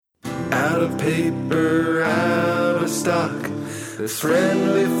out of paper, out of stock. There's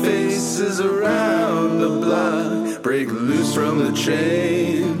friendly faces around the block. Break loose from the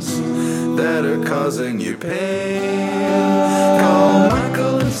chains that are causing you pain. Call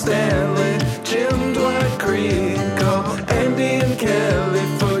Michael and Stanley, Jim, Dwight, Creed. Call Andy and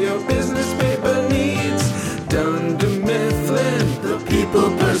Kelly for your business paper needs. Dunder Mifflin, the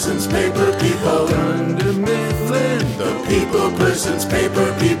people person's paper people. Dunder Mifflin, the people person's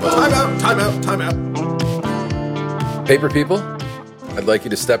paper people. Time out. Paper people, I'd like you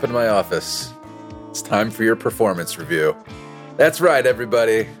to step into my office. It's time for your performance review. That's right,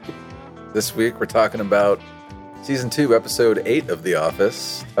 everybody. This week we're talking about Season 2, Episode 8 of The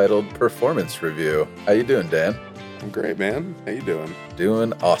Office, titled Performance Review. How you doing, Dan? I'm great, man. How you doing?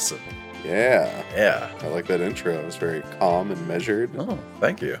 Doing awesome. Yeah. I like that intro. It was very calm and measured. Oh,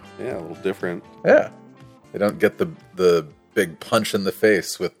 thank you. Yeah, a little different. Yeah. They don't get the big punch in the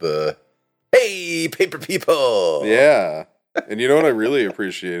face with the, hey, paper people! Yeah. And you know what I really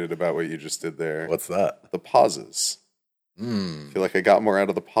appreciated about what you just did there? What's that? The pauses. I feel like I got more out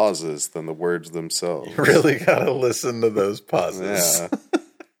of the pauses than the words themselves. You really gotta listen to those pauses.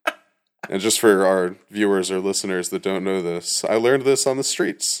 Yeah. And just for our viewers or listeners that don't know this, I learned this on the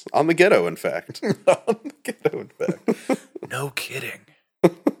streets. On the ghetto, in fact. No kidding.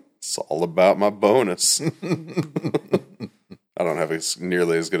 It's all about my bonus. I don't have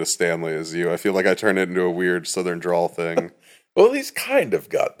nearly as good a Stanley as you. I feel like I turn it into a weird southern drawl thing. Well, he's kind of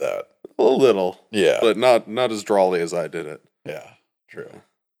got that. A little. Yeah. But not as drawly as I did it. Yeah, true.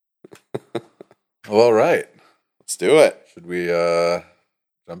 Well, all right. Let's do it. Should we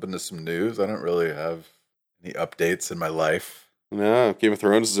jump into some news? I don't really have any updates in my life. No, Game of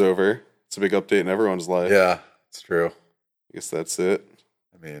Thrones is over. It's a big update in everyone's life. Yeah, it's true. I guess that's it.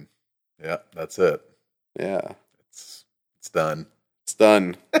 I mean, yeah, that's it. Yeah. It's done. It's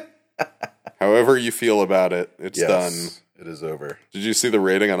done. However you feel about it, it's done. It is over. Did you see the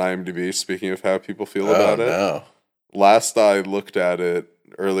rating on IMDb, speaking of how people feel about it? No. Last I looked at it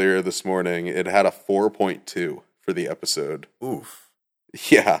earlier this morning, it had a 4.2 for the episode. Oof.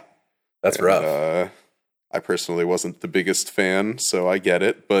 Yeah. That's rough. I personally wasn't the biggest fan, so I get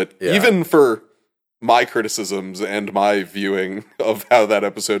it. But Yeah. even for my criticisms and my viewing of how that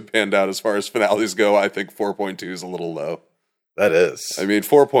episode panned out as far as finales go, I think 4.2 is a little low. That is. I mean,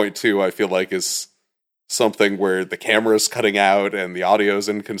 4.2 I feel like is something where the camera's cutting out and the audio's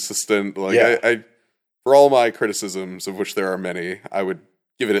inconsistent. Like, Yeah. I for all my criticisms, of which there are many, I would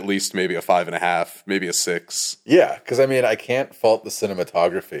give it at least maybe a 5.5, maybe a 6. Yeah, because I mean, I can't fault the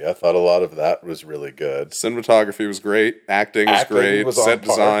cinematography. I thought a lot of that was really good. Cinematography was great. Acting was great. was on Set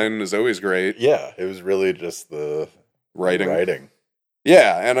par. design is always great. Yeah, it was really just the Writing.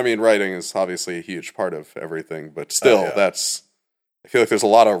 Yeah, and I mean, writing is obviously a huge part of everything, but still, yeah. I feel like there's a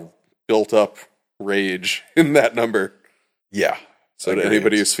lot of built-up rage in that number. Yeah. So to Agreed.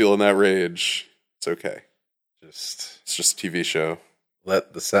 anybody who's feeling that rage, it's okay. It's just a TV show.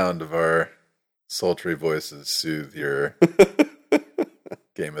 let the sound of our sultry voices soothe your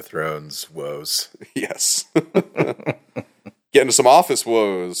Game of Thrones woes. Yes. Get into some office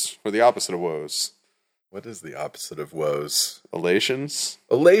woes, or the opposite of woes. What is the opposite of woes? Elations?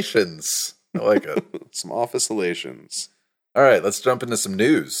 Elations. I like it. Some office elations. All right, let's jump into some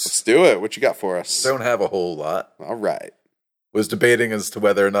news. Let's do it. What you got for us? Don't have a whole lot. All right. Was debating as to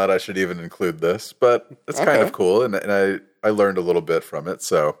whether or not I should even include this, but it's kind of cool, and I learned a little bit from it.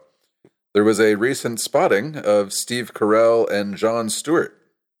 So there was a recent spotting of Steve Carell and Jon Stewart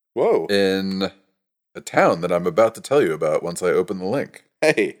Whoa. in a town that I'm about to tell you about once I open the link.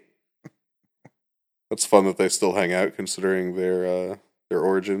 Hey. That's fun that they still hang out, considering their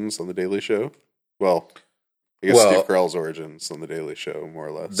origins on The Daily Show. Well, I guess Steve Carell's origins on The Daily Show, more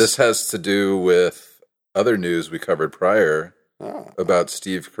or less. This has to do with other news we covered prior about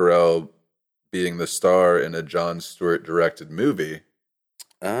Steve Carell being the star in a Jon Stewart directed movie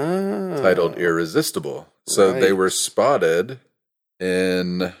titled Irresistible. So they were spotted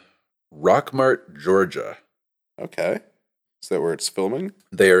in Rockmart, Georgia. Okay. Is that where it's filming?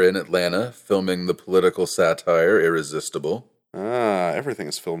 They are in Atlanta filming the political satire Irresistible. Everything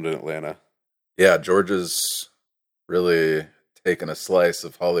is filmed in Atlanta. Yeah, Georgia's really taken a slice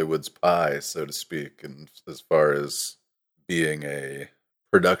of Hollywood's pie, so to speak, and as far as being a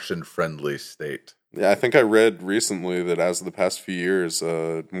production-friendly state. Yeah, I think I read recently that as of the past few years,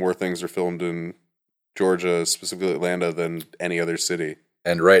 more things are filmed in Georgia, specifically Atlanta, than any other city.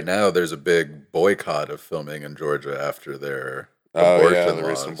 And right now, there's a big boycott of filming in Georgia after their abortion laws.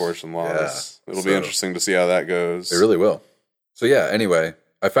 Recent abortion laws. Yeah. It'll be interesting to see how that goes. It really will. So yeah, anyway,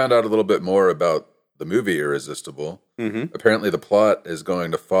 I found out a little bit more about the movie Irresistible. Mm-hmm. Apparently the plot is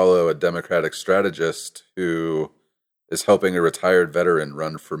going to follow a Democratic strategist who is helping a retired veteran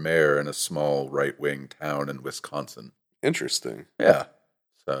run for mayor in a small right-wing town in Wisconsin. Interesting. Yeah.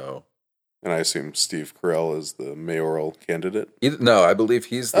 So... And I assume Steve Carell is the mayoral candidate? No, I believe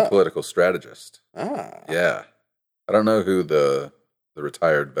he's the political strategist. Ah. Yeah. I don't know who the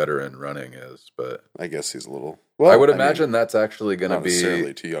retired veteran running is, but... I guess he's a little... Well, I would imagine that's actually going to be... Not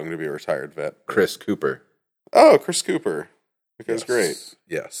necessarily too young to be a retired vet. Chris Cooper. Oh, Chris Cooper. That guy's great.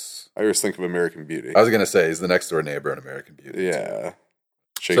 Yes. I always think of American Beauty. I was going to say, he's the next door neighbor in American Beauty. Yeah.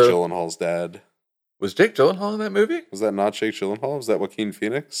 Jake Gyllenhaal's dad. Was Jake Gyllenhaal in that movie? Was that not Jake Gyllenhaal? Was that Joaquin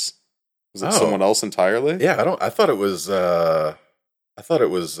Phoenix? Was it someone else entirely? Yeah, I thought it was one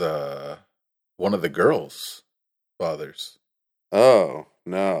of the girls' fathers. Oh,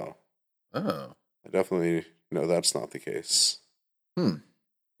 no. Oh. I definitely know that's not the case.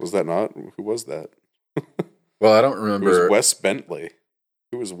 Was that not? Who was that? Well, I don't remember. It was Wes Bentley.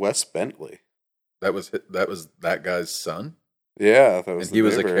 Who was Wes Bentley? That was that guy's son? Yeah, that was and he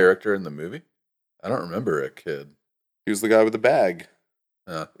was a character in the movie? I don't remember a kid. He was the guy with the bag.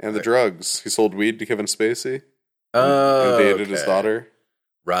 And the drugs. He sold weed to Kevin Spacey. And dated his daughter.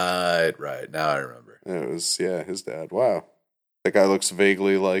 Right. Now I remember. And it was, his dad. Wow. That guy looks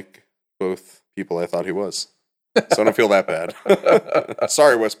vaguely like both people I thought he was. So I don't feel that bad.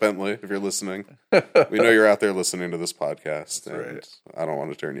 Sorry, Wes Bentley, if you're listening. We know you're out there listening to this podcast. That's right. I don't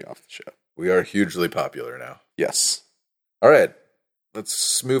want to turn you off the show. We are hugely popular now. Yes. All right.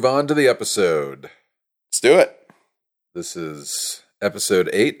 Let's move on to the episode. Let's do it. This is episode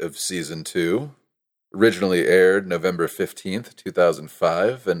 8 of season 2. Originally aired November 15th,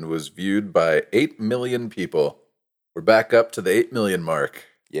 2005, and was viewed by 8 million people. We're back up to the 8 million mark.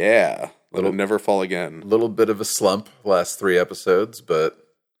 Yeah. It'll never fall again. A little bit of a slump last 3 episodes, but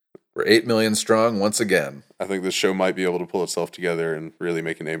we're 8 million strong once again. I think this show might be able to pull itself together and really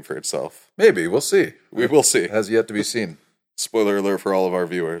make a name for itself. Maybe. We'll see. We will see. It has yet to be seen. Spoiler alert for all of our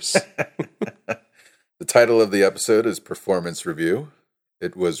viewers. The title of the episode is Performance Review.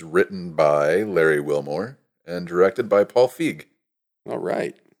 It was written by Larry Wilmore and directed by Paul Feig. All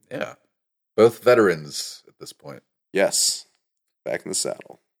right. Yeah. Both veterans at this point. Yes. Back in the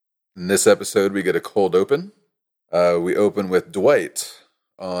saddle. In this episode, we get a cold open. We open with Dwight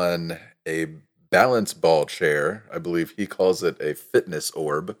on a balance ball chair. I believe he calls it a fitness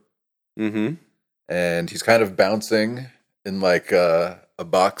orb. Mm-hmm. And he's kind of bouncing in like a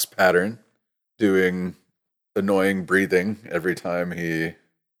box pattern, doing annoying breathing every time he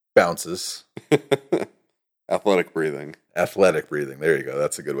bounces. Athletic breathing. Athletic breathing. There you go.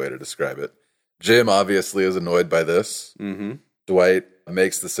 That's a good way to describe it. Jim obviously is annoyed by this. Mm-hmm. Dwight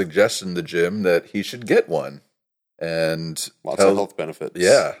makes the suggestion to Jim that he should get one. And lots of health benefits.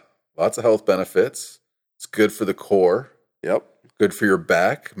 Yeah. Lots of health benefits. It's good for the core. Yep. Good for your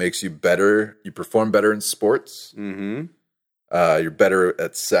back. Makes you better. You perform better in sports. Mm-hmm. You're better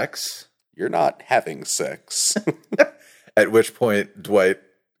at sex. You're not having sex. At which point, Dwight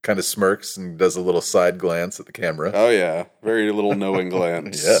kind of smirks and does a little side glance at the camera. Oh, yeah. Very little knowing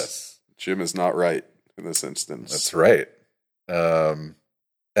glance. Yes. Jim is not right in this instance. That's right.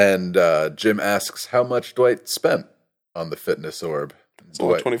 And Jim asks how much Dwight spent on the fitness orb. It's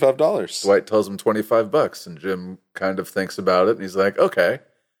only $25. Dwight tells him $25, and Jim kind of thinks about it, and he's like, okay.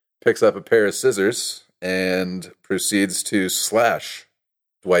 Picks up a pair of scissors and proceeds to slash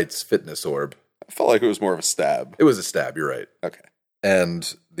Dwight's fitness orb. I felt like it was more of a stab. It was a stab, you're right. Okay.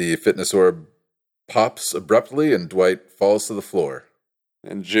 And the fitness orb pops abruptly, and Dwight falls to the floor.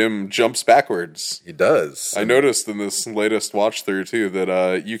 And Jim jumps backwards. He does. I noticed in this latest watch through, too,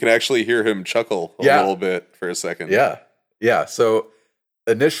 that you can actually hear him chuckle a little bit for a second. Yeah. Yeah. So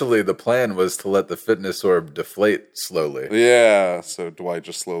initially the plan was to let the fitness orb deflate slowly. Yeah. So Dwight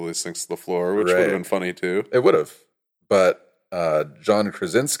just slowly sinks to the floor, which would have been funny, too. It would have. But John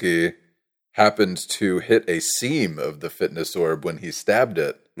Krasinski happened to hit a seam of the fitness orb when he stabbed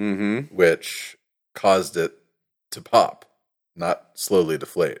it, which caused it to pop, not slowly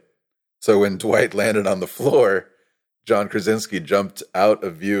deflate. So when Dwight landed on the floor, John Krasinski jumped out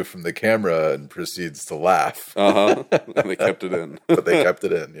of view from the camera and proceeds to laugh. And they kept it in. But they kept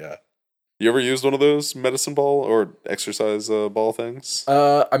it in, yeah. You ever used one of those medicine ball or exercise ball things?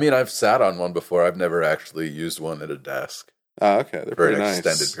 I mean, I've sat on one before. I've never actually used one at a desk. Okay. They're for pretty an nice.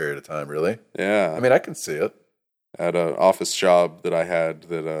 Extended period of time, really. Yeah. I mean, I can see it. At an office job that I had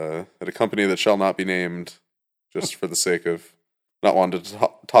that at a company that shall not be named, just for the sake of not wanting to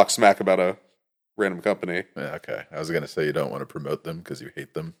talk smack about a random company. Yeah, okay. I was going to say you don't want to promote them because you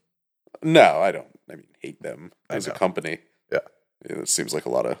hate them. No, I don't. I mean, hate them as a company. Yeah. It seems like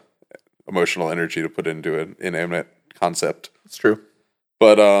a lot of emotional energy to put into an inanimate concept. It's true.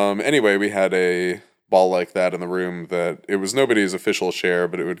 But anyway, we had a ball like that in the room that it was nobody's official share,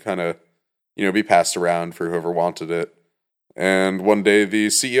 but it would kind of, be passed around for whoever wanted it. And one day the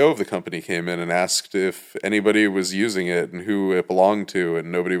CEO of the company came in and asked if anybody was using it and who it belonged to,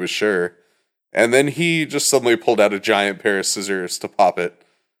 and nobody was sure. And then he just suddenly pulled out a giant pair of scissors to pop it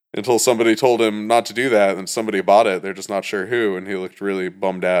until somebody told him not to do that, and somebody bought it. They're just not sure who, and he looked really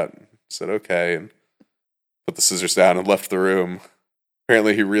bummed out. Said, okay, and put the scissors down and left the room.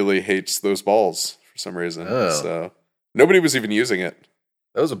 Apparently he really hates those balls for some reason. Oh. So nobody was even using it.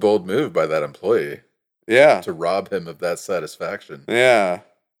 That was a bold move by that employee. Yeah. To rob him of that satisfaction. Yeah.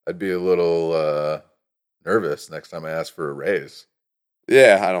 I'd be a little nervous next time I ask for a raise.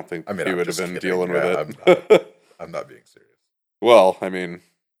 Yeah, I don't think he I'm would have been kidding. dealing with it. I'm not being serious. Well, I mean,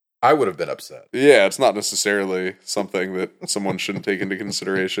 I would have been upset. Yeah, it's not necessarily something that someone shouldn't take into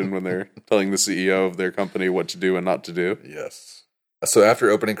consideration when they're telling the CEO of their company what to do and not to do. Yes. So after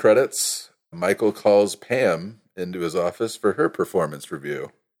opening credits, Michael calls Pam into his office for her performance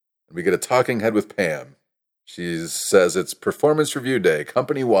review. And we get a talking head with Pam. She says it's performance review day,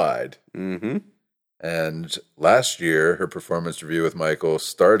 company-wide. Mm-hmm. And last year, her performance review with Michael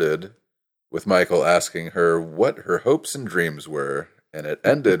started with Michael asking her what her hopes and dreams were, and it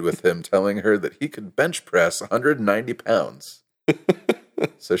ended with him telling her that he could bench press 190 pounds.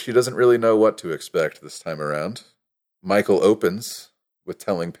 So she doesn't really know what to expect this time around. Michael opens with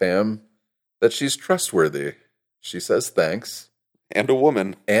telling Pam that she's trustworthy. She says thanks. And a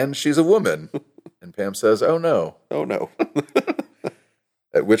woman. And she's a woman. And Pam says, oh no. Oh no.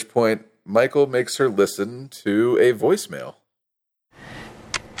 At which point, Michael makes her listen to a voicemail.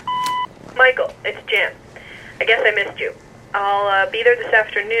 Michael, it's Jan. I guess I missed you. I'll be there this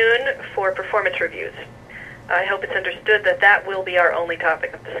afternoon for performance reviews. I hope it's understood that that will be our only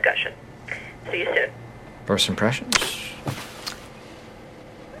topic of discussion. See you soon. First impressions?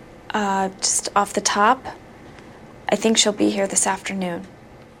 Just off the top, I think she'll be here this afternoon.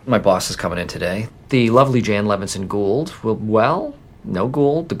 My boss is coming in today. The lovely Jan Levinson Gould will, well, no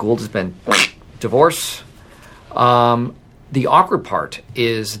Gould. The Gould has been divorce. The awkward part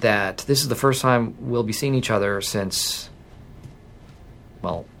is that this is the first time we'll be seeing each other since,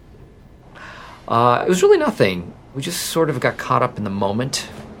 well, it was really nothing. We just sort of got caught up in the moment.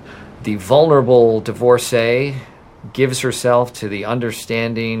 The vulnerable divorcee gives herself to the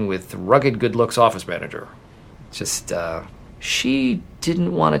understanding with rugged good looks office manager. Just, she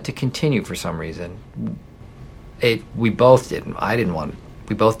didn't want it to continue for some reason. We both didn't.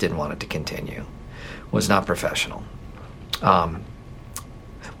 We both didn't want it to continue. It was not professional.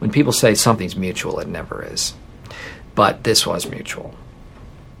 When people say something's mutual, it never is. But this was mutual.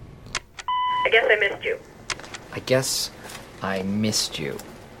 I guess I missed you. I guess I missed you.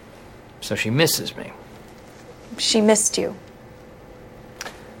 So she misses me. She missed you.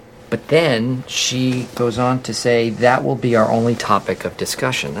 But then she goes on to say that will be our only topic of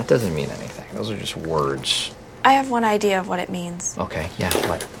discussion. That doesn't mean anything. Those are just words. I have one idea of what it means. Okay, yeah,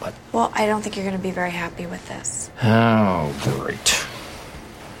 what? Well, I don't think you're going to be very happy with this. Oh, great.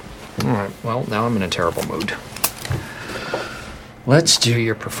 All right, well, now I'm in a terrible mood. Let's do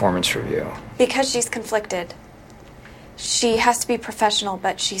your performance review. Because she's conflicted. She has to be professional,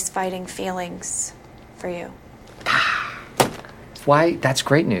 but she's fighting feelings for you. Why? That's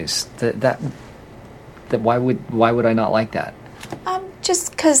great news. That why would I not like that?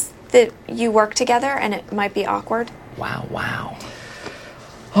 Just because that you work together and it might be awkward. Wow.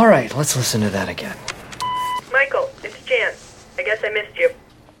 All right, let's listen to that again. Michael, it's Jan. I guess I missed you.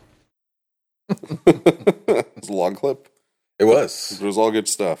 It's a long clip. It was. It was all good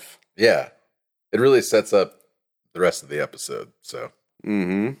stuff. Yeah. It really sets up the rest of the episode, so.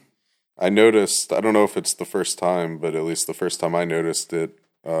 Mm-hmm. I noticed, I don't know if it's the first time, but at least the first time I noticed it,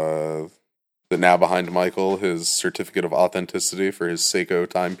 that now behind Michael, his certificate of authenticity for his Seiko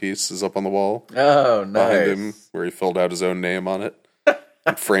timepiece is up on the wall. Oh, nice. Behind him, where he filled out his own name on it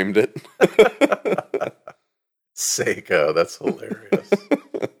and framed it. Seiko, that's hilarious.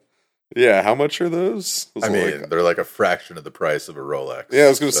 Yeah, how much are those? I mean, they're like a fraction of the price of a Rolex. Yeah, I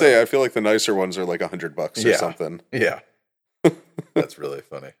was going to say, I feel like the nicer ones are like $100 or something. Yeah. That's really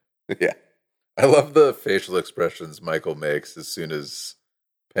funny. Yeah. I love the facial expressions Michael makes as soon as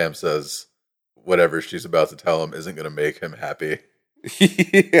Pam says whatever she's about to tell him isn't going to make him happy.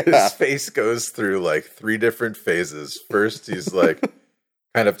 Yeah. His face goes through like 3 different phases. First, he's like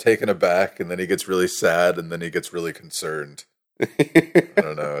kind of taken aback, and then he gets really sad, and then he gets really concerned. I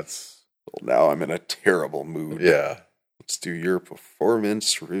don't know. It's now I'm in a terrible mood. Yeah. Let's do your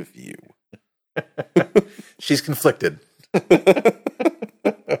performance review. She's conflicted.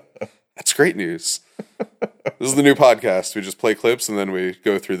 It's great news. This is the new podcast. We just play clips and then we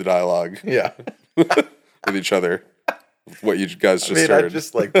go through the dialogue Yeah. with each other. What you guys just I heard.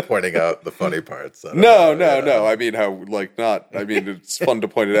 just like pointing out the funny parts. No. I mean, it's fun to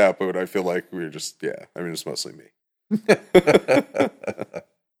point it out, but I feel like it's mostly me.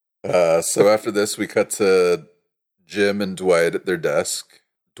 So after this, we cut to Jim and Dwight at their desk.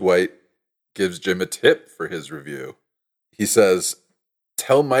 Dwight gives Jim a tip for his review. He says,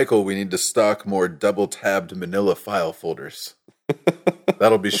 "Tell Michael we need to stock more double-tabbed manila file folders.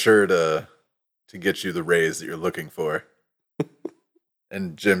 That'll be sure to get you the raise that you're looking for."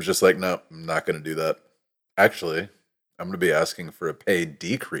 And Jim's just like, "No, I'm not going to do that. Actually, I'm going to be asking for a pay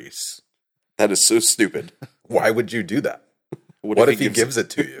decrease." That is so stupid. Why would you do that? What if he gives it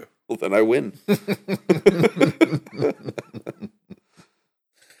to you? Well, then I win.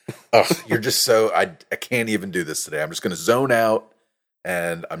 You're just so... I can't even do this today. I'm just going to zone out,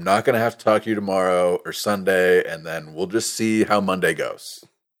 and I'm not going to have to talk to you tomorrow or Sunday, and then we'll just see how Monday goes.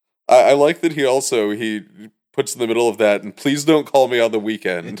 I like that he puts in the middle of that, and please don't call me on the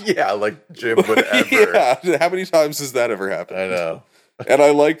weekend. Yeah, like Jim would ever. Yeah, how many times has that ever happened? I know. And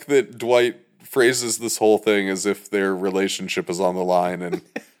I like that Dwight phrases this whole thing as if their relationship is on the line, and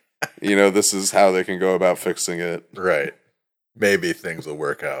this is how they can go about fixing it. Right. Maybe things will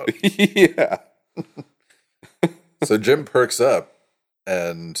work out. Yeah. So Jim perks up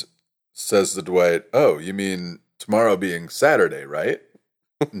and says to Dwight, "Oh, you mean tomorrow being Saturday, right?"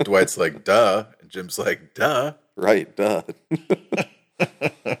 And Dwight's like, "Duh." And Jim's like, "Duh." Right, duh.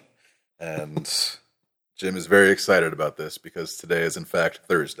 And Jim is very excited about this because today is in fact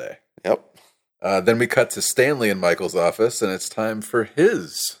Thursday. Yep. Then we cut to Stanley in Michael's office, and it's time for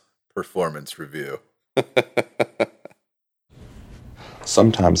his performance review.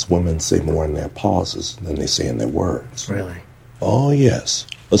 Sometimes women say more in their pauses than they say in their words. Really? Oh, yes.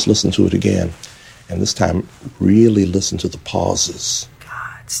 Let's listen to it again. And this time, really listen to the pauses.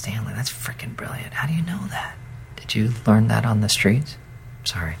 God, Stanley, that's freaking brilliant. How do you know that? Did you learn that on the streets?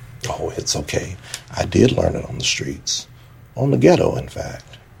 Sorry. Oh, it's okay. I did learn it on the streets. On the ghetto, in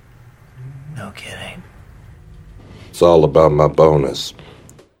fact. No kidding. It's all about my bonus.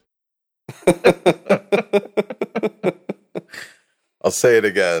 I'll say it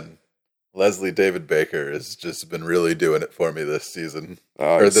again. Leslie David Baker has just been really doing it for me this season.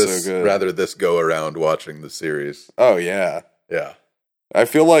 Oh, or it's this, so good. rather, this go around watching the series. Oh, yeah. Yeah. I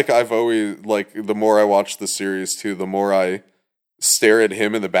feel like I've always, the more I watch the series, too, the more I stare at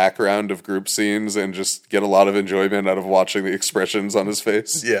him in the background of group scenes and just get a lot of enjoyment out of watching the expressions on his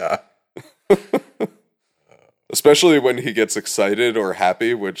face. Yeah. Especially when he gets excited or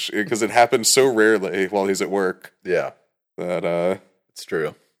happy, because it happens so rarely while he's at work. Yeah. That, it's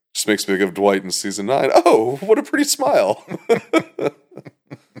true. Just makes me think of Dwight in season 9. Oh, what a pretty smile.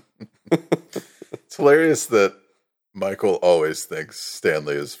 It's hilarious that Michael always thinks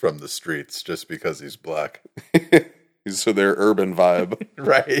Stanley is from the streets just because he's black. He's for their urban vibe.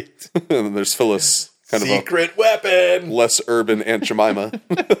 Right. And then there's Phyllis, kind Secret weapon! of a less urban Aunt Jemima.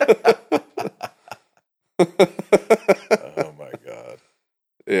 Oh my God.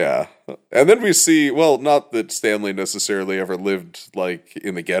 Yeah. And then we see, well, not that Stanley necessarily ever lived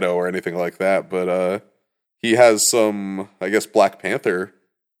in the ghetto or anything like that, but he has some, I guess, Black Panther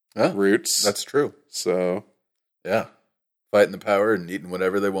roots. That's true. So, yeah. Fighting the power and eating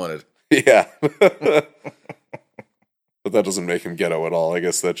whatever they wanted. Yeah. But that doesn't make him ghetto at all. I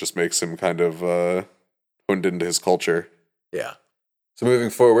guess that just makes him kind of honed into his culture. Yeah. So moving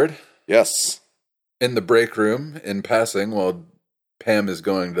forward. Yes. In the break room, in passing, while Pam is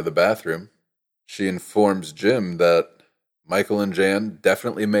going to the bathroom, she informs Jim that Michael and Jan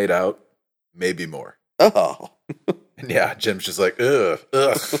definitely made out, maybe more. Oh. And yeah, Jim's just like, ugh.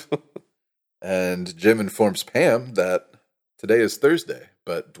 And Jim informs Pam that today is Thursday,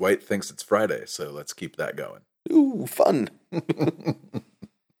 but Dwight thinks it's Friday, so let's keep that going. Ooh, fun. That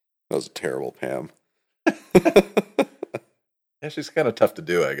was a terrible Pam. Yeah, she's kind of tough to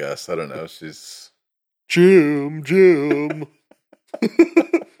do, I guess. I don't know. She's... Jim. Take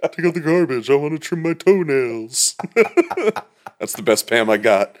out the garbage. I want to trim my toenails. That's the best Pam I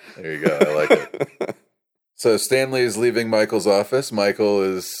got. There you go. I like it. So Stanley is leaving Michael's office. Michael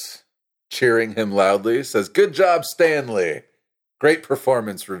is cheering him loudly. Says, "Good job, Stanley. Great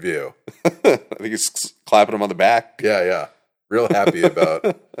performance review." I think he's clapping him on the back. Yeah. Real happy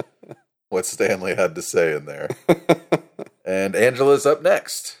about what Stanley had to say in there. And Angela's up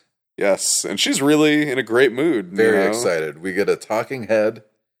next. Yes, and she's really in a great mood. Very excited. We get a talking head.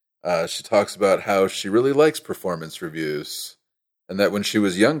 She talks about how she really likes performance reviews, and that when she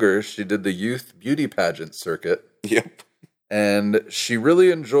was younger, she did the youth beauty pageant circuit. Yep. And she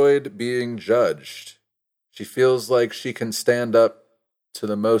really enjoyed being judged. She feels like she can stand up to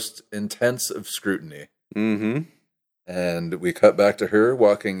the most intense of scrutiny. Mm-hmm. And we cut back to her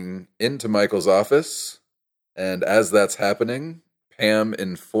walking into Michael's office. And as that's happening, Pam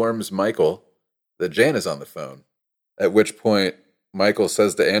informs Michael that Jan is on the phone. At which point, Michael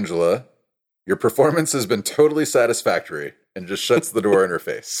says to Angela, "Your performance has been totally satisfactory," and just shuts the door in her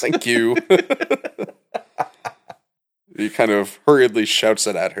face. Thank you. He kind of hurriedly shouts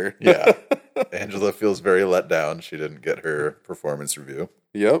it at her. Yeah. Angela feels very let down. She didn't get her performance review.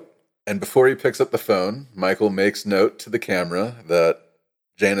 Yep. And before he picks up the phone, Michael makes note to the camera that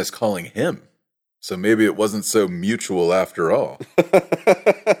Jan is calling him. So maybe it wasn't so mutual after all.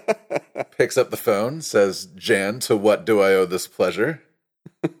 Picks up the phone, says, "Jan, to what do I owe this pleasure?"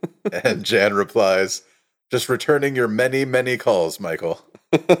 And Jan replies, "Just returning your many, many calls, Michael."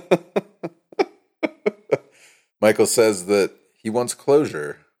 Michael says that he wants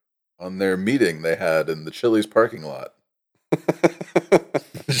closure on their meeting they had in the Chili's parking lot.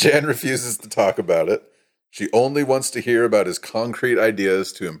 Jan refuses to talk about it. She only wants to hear about his concrete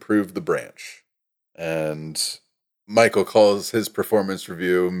ideas to improve the branch. And Michael calls his performance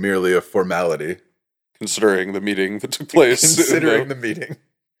review merely a formality. Considering the meeting that took place. Considering the meeting.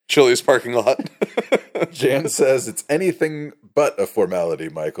 Chili's parking lot. Jan says it's anything but a formality,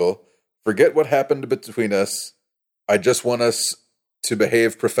 Michael. Forget what happened between us. I just want us to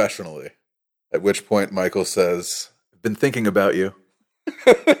behave professionally. At which point Michael says, "I've been thinking about you."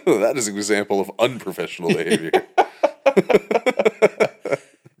 That is an example of unprofessional behavior.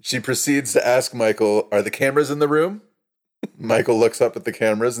 She proceeds to ask Michael, "Are the cameras in the room?" Michael looks up at the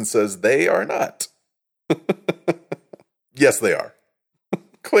cameras and says, "They are not." "Yes, they are."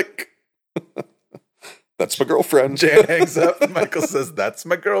 Click. That's my girlfriend. Jan hangs up. Michael says, "That's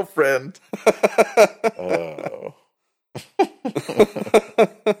my girlfriend." Oh.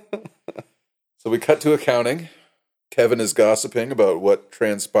 So we cut to accounting. Kevin is gossiping about what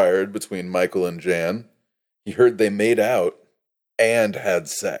transpired between Michael and Jan. He heard they made out and had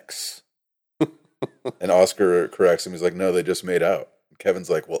sex. And Oscar corrects him. He's like, "No, they just made out." And Kevin's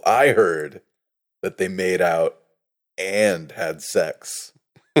like, "Well, I heard that they made out and had sex."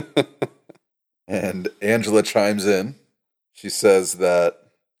 And Angela chimes in. She says that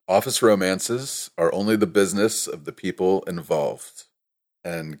office romances are only the business of the people involved.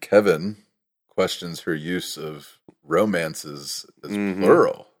 And Kevin questions her use of romances as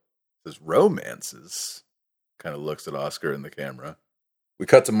plural. Says romances. Kind of looks at Oscar in the camera. We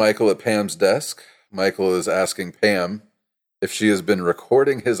cut to Michael at Pam's desk. Michael is asking Pam if she has been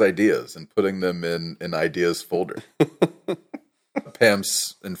recording his ideas and putting them in an ideas folder. Pam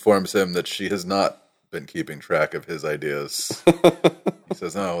informs him that she has not been keeping track of his ideas. He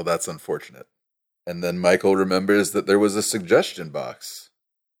says, "Oh, that's unfortunate." And then Michael remembers that there was a suggestion box.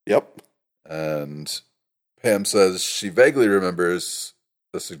 Yep. And Pam says she vaguely remembers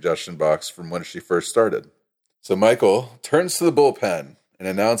the suggestion box from when she first started. So Michael turns to the bullpen and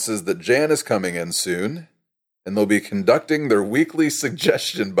announces that Jan is coming in soon, and they'll be conducting their weekly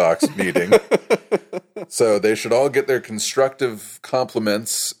suggestion box meeting. So they should all get their constructive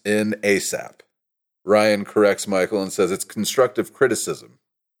compliments in ASAP. Ryan corrects Michael and says it's constructive criticism.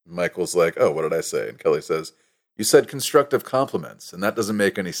 Michael's like, "Oh, what did I say?" And Kelly says, "You said constructive compliments, and that doesn't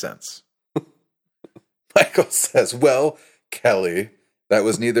make any sense." Michael says, "Well, Kelly, that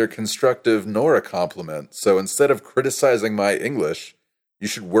was neither constructive nor a compliment. So instead of criticizing my English, you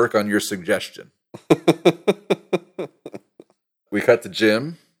should work on your suggestion." We cut to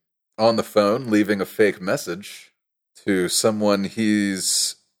Jim on the phone, leaving a fake message to someone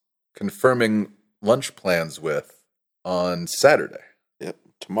he's confirming lunch plans with on Saturday. Yep,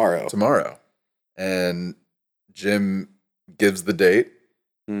 tomorrow. And Jim gives the date.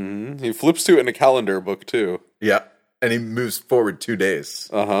 Mm-hmm. He flips to it in a calendar book, too. Yeah, and he moves forward 2 days.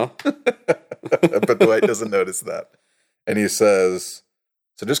 Uh-huh. But Dwight doesn't notice that. And he says,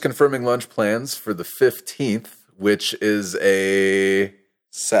 "So just confirming lunch plans for the 15th, which is a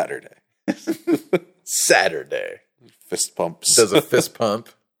Saturday. Saturday." Fist pumps. Does a fist pump.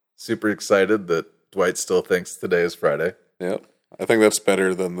 Super excited that Dwight still thinks today is Friday. Yep. I think that's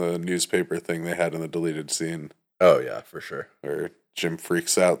better than the newspaper thing they had in the deleted scene. Oh, yeah, for sure. Where Jim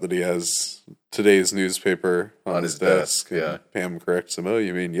freaks out that he has today's newspaper on his desk. Yeah. Pam corrects him, "Oh,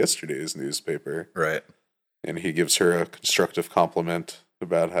 you mean yesterday's newspaper." Right. And he gives her a constructive compliment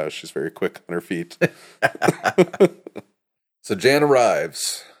about how she's very quick on her feet. So Jan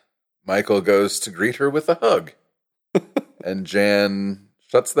arrives. Michael goes to greet her with a hug. And Jan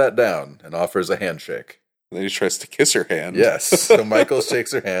shuts that down and offers a handshake. And then he tries to kiss her hand. Yes. So Michael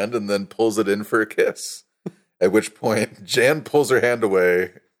shakes her hand and then pulls it in for a kiss. At which point, Jan pulls her hand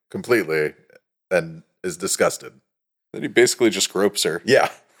away completely and is disgusted. Then he basically just gropes her. Yeah.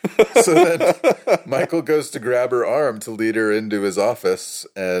 So then Michael goes to grab her arm to lead her into his office,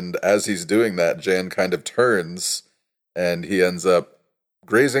 and as he's doing that, Jan kind of turns, and he ends up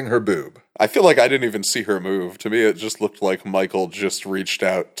grazing her boob. I feel like I didn't even see her move. To me, it just looked like Michael just reached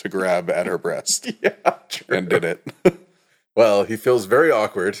out to grab at her breast. Yeah, true. And did it. Well, he feels very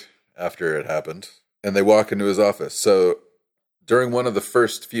awkward after it happened, and they walk into his office. So during one of the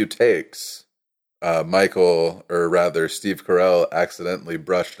first few takes, Michael, or rather Steve Carell, accidentally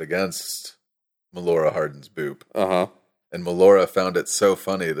brushed against Melora Hardin's boob. Uh-huh. And Melora found it so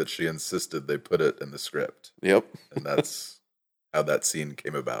funny that she insisted they put it in the script. Yep. And that's how that scene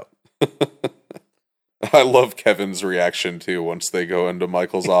came about. I love Kevin's reaction, too. Once they go into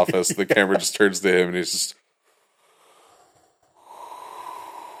Michael's office, the camera just turns to him, and he's just...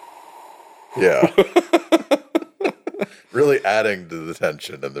 Yeah. Really adding to the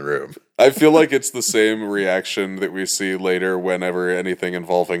tension in the room. I feel like it's the same reaction that we see later whenever anything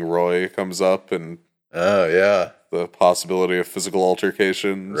involving Roy comes up, and Oh, yeah. the possibility of physical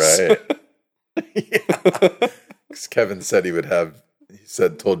altercations. Right. Yeah. 'Cause Kevin said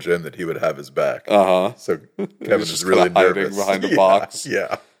told Jim that he would have his back. Uh-huh. So Kevin He's is just really kinda hiding nervous. behind a Yeah, box.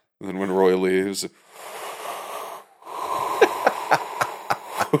 Yeah. And then when Roy leaves...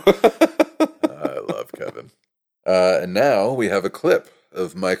 I love Kevin. And now we have a clip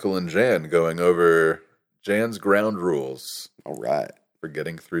of Michael and Jan going over Jan's ground rules All right. for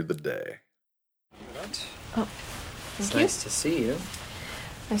getting through the day. It's nice to see you.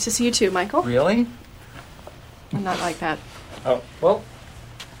 Nice to see you too, Michael. Really? I'm not like that. Oh, well.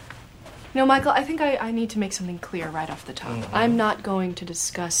 No, Michael, I think I need to make something clear right off the top. I'm not going to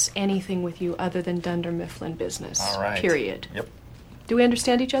discuss anything with you other than Dunder Mifflin business. All right. Period. Yep. Do we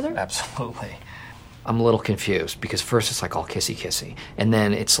understand each other? Absolutely. I'm a little confused because first it's like all kissy-kissy, and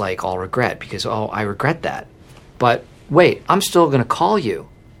then it's like all regret because, oh, I regret that. But wait, I'm still going to call you.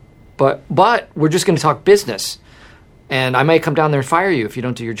 But we're just going to talk business, and I might come down there and fire you if you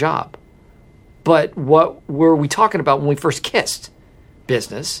don't do your job. But what were we talking about when we first kissed?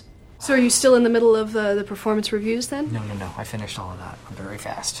 Business. So are you still in the middle of the performance reviews then? No. I finished all of that. I'm very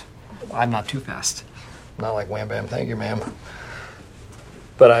fast. I'm not too fast. Not like wham bam, thank you, ma'am.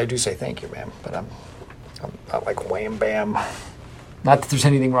 But I do say thank you, ma'am. But I'm not like wham bam. Not that there's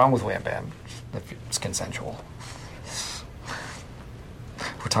anything wrong with wham bam. If it's consensual.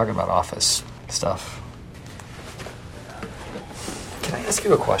 We're talking about office stuff. Can I ask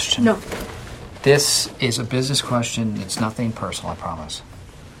you a question? No. This is a business question. It's nothing personal, I promise.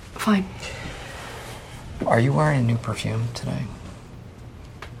 Fine. Are you wearing a new perfume today?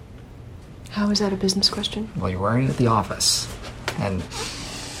 How is that a business question? Well, you're wearing it at the office. And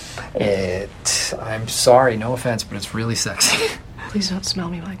I'm sorry, no offense, but it's really sexy. Please don't smell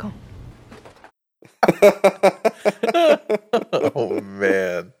me, Michael. Oh,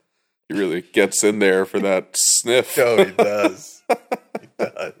 man. He really gets in there for that sniff. Oh, he does. He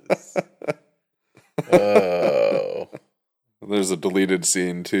does. Oh. There's a deleted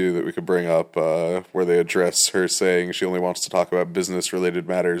scene, too, that we could bring up where they address her saying she only wants to talk about business-related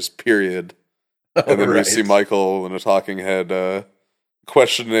matters, period. And then we see Michael in a talking head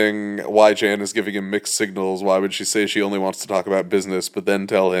questioning why Jan is giving him mixed signals. Why would she say she only wants to talk about business, but then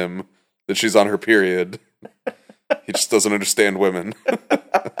tell him that she's on her period? He just doesn't understand women.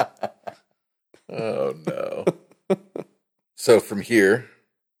 Oh, no. So from here,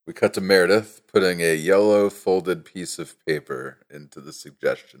 we cut to Meredith putting a yellow folded piece of paper into the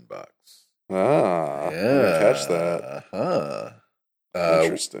suggestion box. Ah, I didn't catch that. Uh-huh.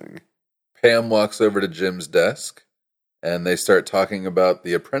 Interesting. Pam walks over to Jim's desk, and they start talking about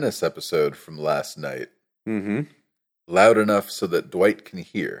the Apprentice episode from last night. Mm-hmm. Loud enough so that Dwight can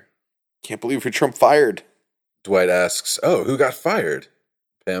hear. Can't believe you're Trump fired. Dwight asks, "Oh, who got fired?"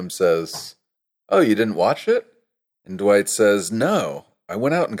 Pam says, "Oh, you didn't watch it?" And Dwight says, "No, I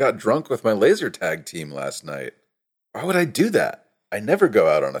went out and got drunk with my laser tag team last night. Why would I do that? I never go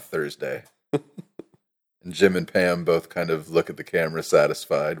out on a Thursday." And Jim and Pam both kind of look at the camera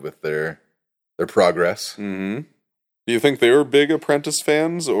satisfied with their progress. Mm-hmm. Do you think they were big Apprentice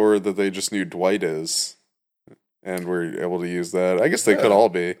fans, or that they just knew Dwight is and were able to use that? I guess they could all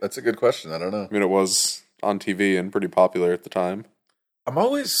be. That's a good question. I don't know. I mean, it was on TV and pretty popular at the time. I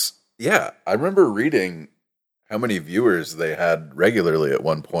remember reading how many viewers they had regularly at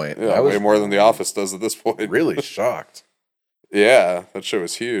one point. Yeah, I was way more than The Office does at this point. really shocked. Yeah, that show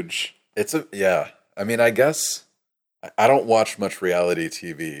was huge. I mean, I guess I don't watch much reality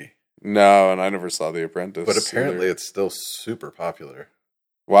TV, No, and I never saw The Apprentice. but apparently either. it's still super popular.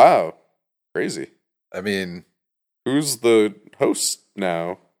 Wow. Crazy. I mean, Who's the host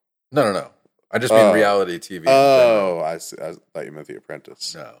now? No. I just mean reality TV. Oh, I see. I thought you meant The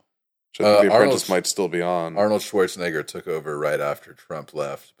Apprentice. No. So I think The Apprentice might still be on. Arnold Schwarzenegger took over right after Trump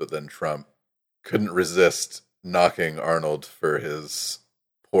left, but then Trump couldn't resist knocking Arnold for his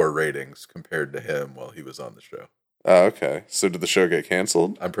poor ratings compared to him while he was on the show. Oh, okay. So did the show get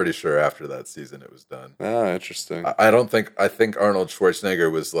canceled? I'm pretty sure after that season it was done. Ah, interesting. I think Arnold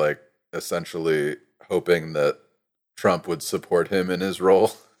Schwarzenegger was like essentially hoping that Trump would support him in his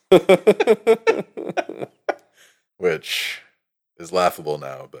role. Which is laughable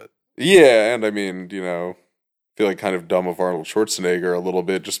now, but yeah, and I mean, I feel like kind of dumb of Arnold Schwarzenegger a little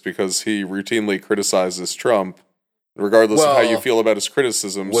bit just because he routinely criticizes Trump, regardless of how you feel about his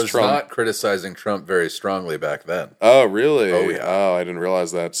criticisms. Was Trump not criticizing Trump very strongly back then. Oh, really? Oh, yeah. Oh, I didn't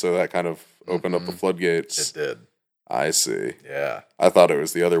realize that. So that kind of opened up the floodgates. It did. I see. Yeah. I thought it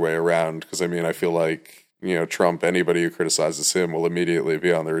was the other way around because, I mean, I feel like, Trump, anybody who criticizes him will immediately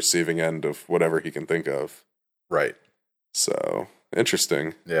be on the receiving end of whatever he can think of. Right. So,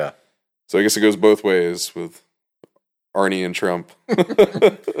 interesting. Yeah. So I guess it goes both ways with Arnie and Trump.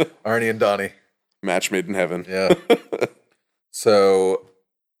 Arnie and Donnie. Match made in heaven. Yeah. So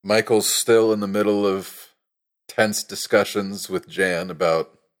Michael's still in the middle of tense discussions with Jan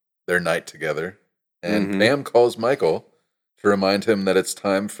about their night together. And Pam calls Michael to remind him that it's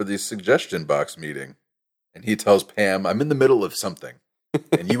time for the suggestion box meeting. And he tells Pam, I'm in the middle of something.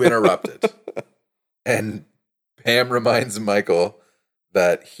 And you interrupted. And Pam reminds Michael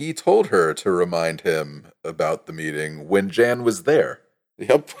that he told her to remind him about the meeting when Jan was there.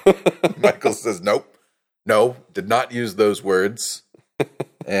 Yep. Michael says, nope. No, did not use those words.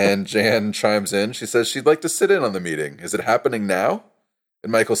 And Jan chimes in. She says she'd like to sit in on the meeting. Is it happening now?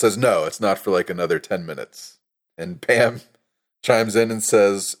 And Michael says, no, it's not for like another 10 minutes. And Pam chimes in and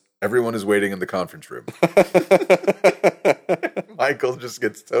says, everyone is waiting in the conference room. Michael just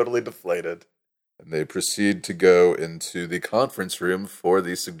gets totally deflated. And they proceed to go into the conference room for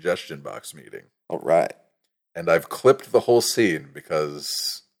the suggestion box meeting. All right. And I've clipped the whole scene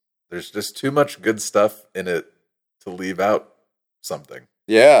because there's just too much good stuff in it to leave out something.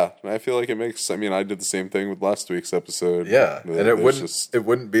 Yeah, I feel like it makes. I mean, I did the same thing with last week's episode. Yeah, and it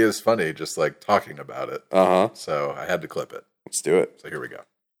wouldn't be as funny just like talking about it. So I had to clip it. Let's do it. So here we go.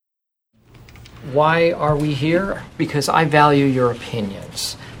 Why are we here? Because I value your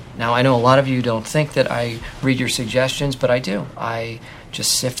opinions. Now, I know a lot of you don't think that I read your suggestions, but I do. I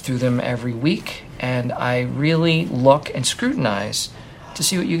just sift through them every week, and I really look and scrutinize to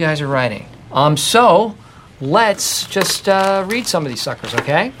see what you guys are writing. So let's just read some of these suckers,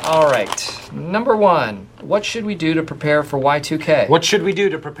 okay? All right. Number 1, what should we do to prepare for Y2K? What should we do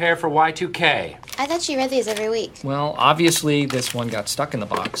to prepare for Y2K? I thought you read these every week. Well, obviously, this one got stuck in the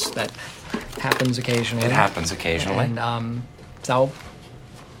box. That happens occasionally. It happens occasionally. And, so,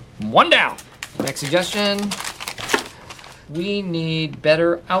 1 down. Next suggestion. We need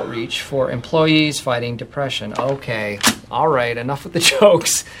better outreach for employees fighting depression. Okay. All right. Enough with the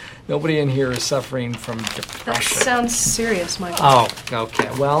jokes. Nobody in here is suffering from depression. That sounds serious, Michael. Oh, okay.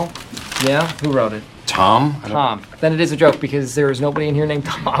 Well, yeah. Who wrote it? Tom. Tom. Then it is a joke because there is nobody in here named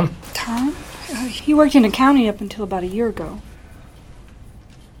Tom. Tom? He worked in accounting up until about a year ago.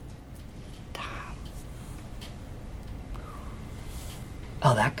 Tom.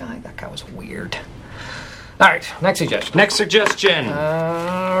 Oh, that guy? That guy was weird. All right, next suggestion. Next suggestion.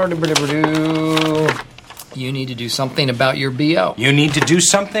 You need to do something about your BO. You need to do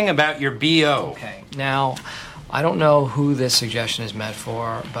something about your BO. Okay, now, I don't know who this suggestion is meant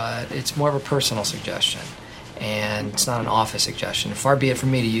for, but it's more of a personal suggestion. And it's not an office suggestion. Far be it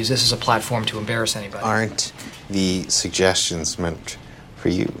from me to use this as a platform to embarrass anybody. Aren't the suggestions meant for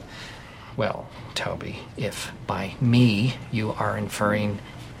you? Well, Toby, if by me you are inferring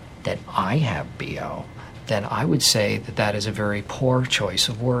that I have BO, then I would say that that is a very poor choice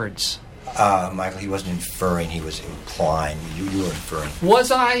of words. Michael, he wasn't inferring, he was implying. You were inferring.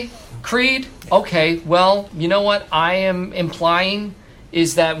 Was I, Creed? Okay, well, you know what I am implying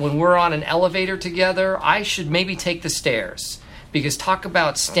is that when we're on an elevator together, I should maybe take the stairs. Because talk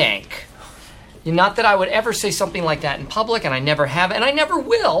about stank. Not that I would ever say something like that in public, and I never have, and I never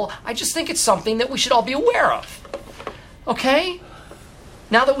will. I just think it's something that we should all be aware of. Okay?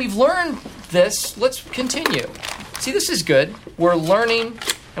 Now that we've learned this, let's continue. See, this is good. We're learning,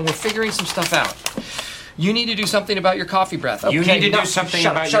 and we're figuring some stuff out. You need to do something about your coffee breath. Okay, You need to do something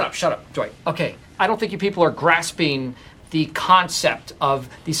about your... Shut up, Dwight. Okay, I don't think you people are grasping the concept of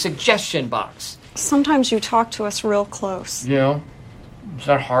the suggestion box. Sometimes you talk to us real close. Yeah? Is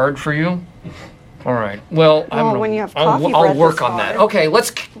that hard for you? All right. Well, when you have coffee I'll breath, work it's on that. hard. Okay,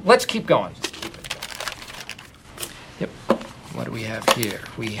 let's keep going. do we have here?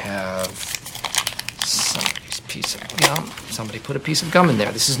 We have somebody's piece of gum. Somebody put a piece of gum in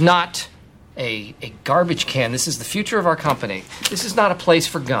there. This is not a garbage can. This is the future of our company. This is not a place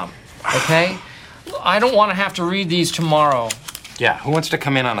for gum, okay? I don't want to have to read these tomorrow. Yeah, who wants to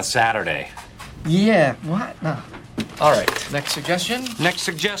come in on a Saturday? Yeah, what? No. All right, next suggestion? Next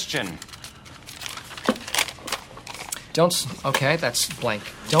suggestion. Okay, that's blank.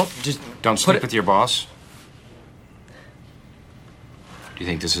 Don't sleep with your boss? Do you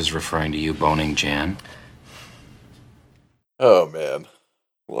think this is referring to you boning Jan? Oh, man.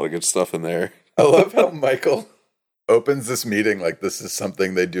 A lot of good stuff in there. I love how Michael opens this meeting like this is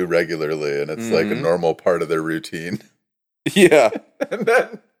something they do regularly, and it's like a normal part of their routine. Yeah. And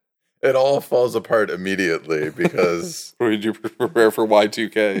then it all falls apart immediately because... Did you prepare for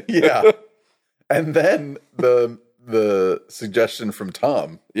Y2K? Yeah. And then the suggestion from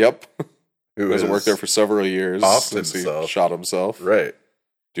Tom. Yep. Who hasn't worked there for several years. Offed since himself. He shot himself. Right.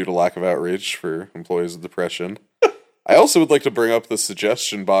 Due to lack of outreach for employees with depression. I also would like to bring up the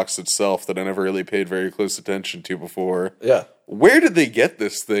suggestion box itself that I never really paid very close attention to before. Yeah. Where did they get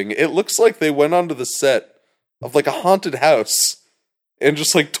this thing? It looks like they went onto the set of like a haunted house and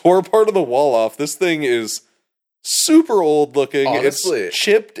just like tore part of the wall off. This thing is super old looking. Honestly, it's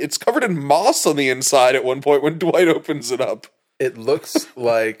chipped. It's covered in moss on the inside at one point when Dwight opens it up. It looks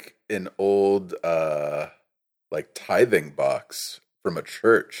like an old like tithing box from a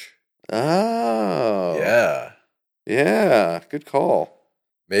church. Oh. Yeah. Yeah, good call.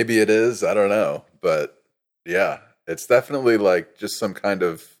 Maybe it is, I don't know, but yeah, it's definitely like just some kind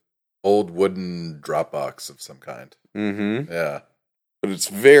of old wooden drop box of some kind. Mm-hmm. Yeah. But it's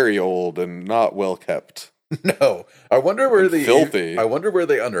very old and not well kept. No. I wonder where they filthy. I wonder where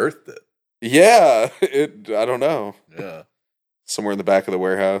they unearthed it. Yeah, I don't know. Yeah. Somewhere in the back of the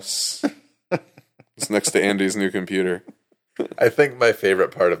warehouse. It's next to Andy's new computer. I think my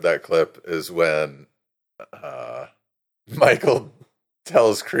favorite part of that clip is when Michael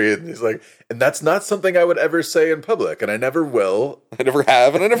tells Creed, and he's like, and that's not something I would ever say in public, and I never will. I never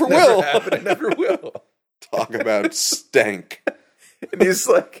have, and I never will. Never have, and I never will. Talk about stank. And he's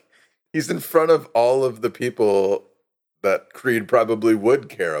like, he's in front of all of the people that Creed probably would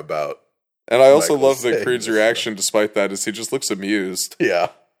care about. And I also Michael love that saying Creed's this reaction, despite that, is he just looks amused.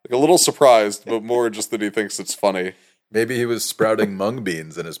 Yeah. Like a little surprised, but more just that he thinks it's funny. Maybe he was sprouting mung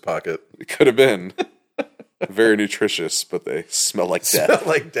beans in his pocket. It could have been. Very nutritious, but they smell like death. Smell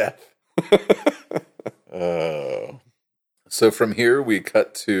like death. So from here, we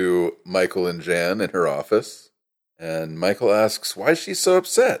cut to Michael and Jan in her office. And Michael asks, why is she so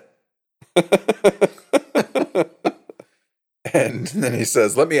upset? And then he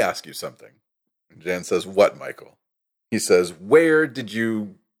says, let me ask you something. And Jan says, what, Michael? He says, where did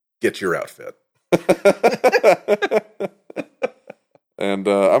you get your outfit? And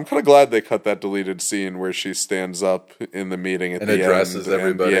I'm kind of glad they cut that deleted scene where she stands up in the meeting at and the end. addresses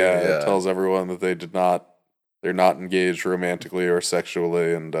everybody. Yeah, tells everyone that they're not engaged romantically or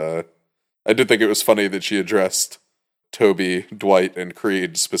sexually. And I did think it was funny that she addressed Toby, Dwight, and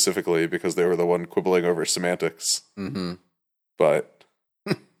Creed specifically because they were the one quibbling over semantics. Mm-hmm. But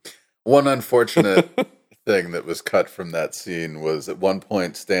one unfortunate thing that was cut from that scene was at one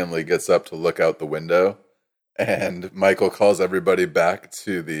point Stanley gets up to look out the window and Michael calls everybody back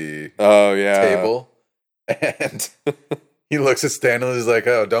to the table, and he looks at Stanley and he's like,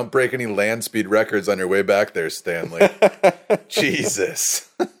 oh, don't break any land speed records on your way back there, Stanley.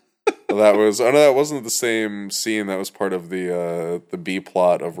 Jesus. That wasn't the same scene. That was part of the B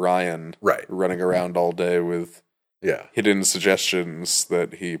plot of Ryan running around all day with hidden suggestions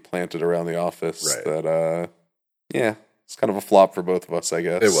that he planted around the office. Right. That it's kind of a flop for both of us, I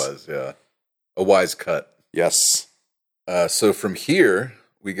guess. It was, yeah. A wise cut. Yes. So from here,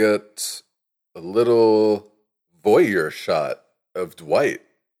 we get a little voyeur shot of Dwight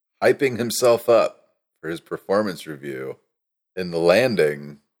hyping himself up for his performance review in the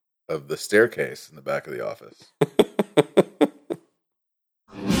landing of the staircase in the back of the office.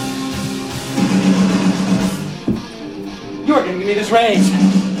 You're gonna give me this raise.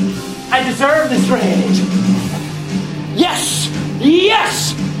 I deserve this raise. Yes!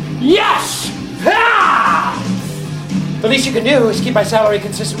 Yes! Yes! Ah! The least you can do is keep my salary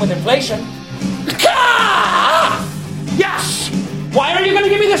consistent with inflation. Ah! Yes! Why are you going to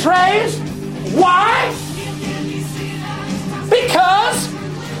give me this raise? Why? Because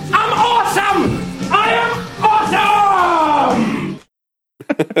I'm awesome! I am awesome!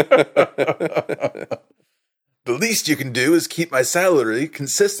 The least you can do is keep my salary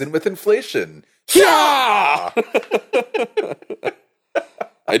consistent with inflation. Yeah!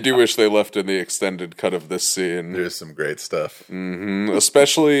 I do wish they left in the extended cut of this scene. There's some great stuff.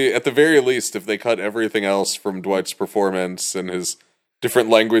 Especially, at the very least, if they cut everything else from Dwight's performance and his different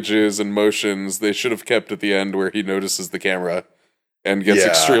languages and motions, they should have kept at the end where he notices the camera and gets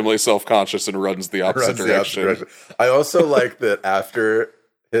extremely self-conscious and runs the opposite direction. I also like that after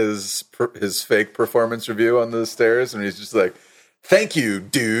his fake performance review on the stairs, and he's just like, "Thank you,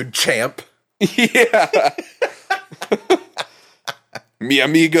 dude, champ." Yeah. Mi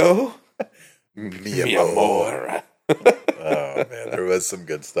amigo. Mi amor. Oh, man, there was some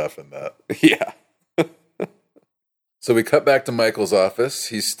good stuff in that. Yeah. So we cut back to Michael's office.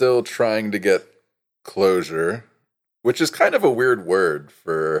 He's still trying to get closure, which is kind of a weird word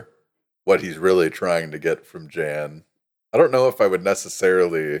for what he's really trying to get from Jan. I don't know if I would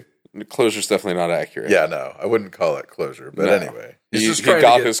necessarily... Closure's definitely not accurate. Yeah, no, I wouldn't call it closure. But anyway. He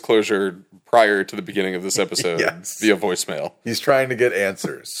got his closure prior to the beginning of this episode via voicemail. He's trying to get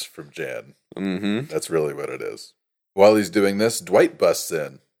answers from Jan. That's really what it is. While he's doing this, Dwight busts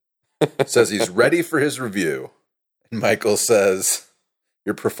in. Says he's ready for his review. And Michael says,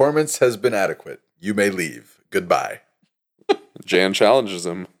 "Your performance has been adequate. You may leave. Goodbye." Jan challenges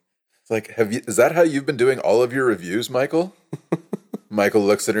him. It's like, is that how you've been doing all of your reviews, Michael? Michael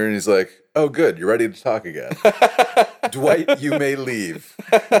looks at her and he's like, "Oh, good. You're ready to talk again." Dwight, you may leave.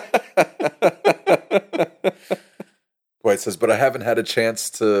 Dwight says, "But I haven't had a chance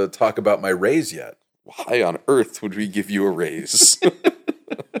to talk about my raise yet." Why on earth would we give you a raise?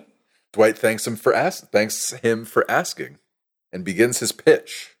 Dwight thanks him for asking and begins his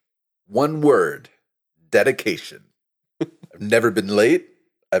pitch. One word: dedication. I've never been late.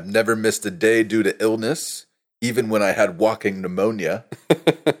 I've never missed a day due to illness, even when I had walking pneumonia.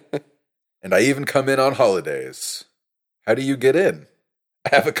 And I even come in on holidays. How do you get in?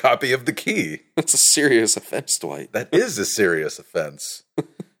 I have a copy of the key. That's a serious offense, Dwight. That is a serious offense.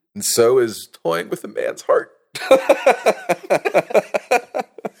 And so is toying with a man's heart.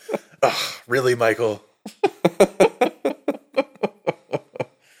 Oh, really, Michael?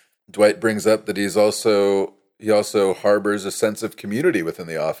 Dwight brings up that he also harbors a sense of community within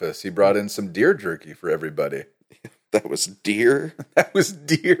the office. He brought in some deer jerky for everybody. That was deer? That was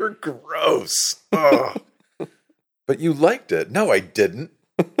deer? Gross. Oh. But you liked it. No, I didn't.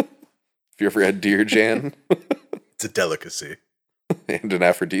 Have you ever had deer, Jan? It's a delicacy. And an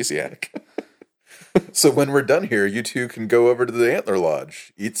aphrodisiac. So when we're done here, you two can go over to the Antler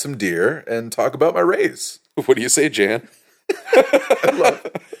Lodge, eat some deer, and talk about my raise. What do you say, Jan? I love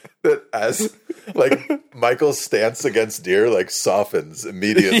that as Michael's stance against deer softens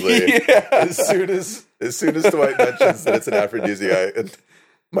immediately. As soon as Dwight mentions that it's an aphrodisiac, and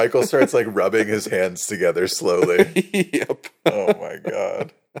Michael starts rubbing his hands together slowly. Yep. Oh my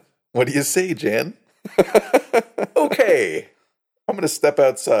God. What do you say, Jan? Okay. I'm going to step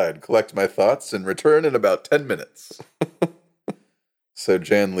outside, collect my thoughts, and return in about 10 minutes. So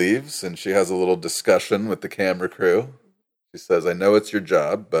Jan leaves, and she has a little discussion with the camera crew. She says, "I know it's your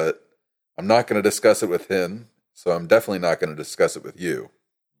job, but I'm not going to discuss it with him, so I'm definitely not going to discuss it with you.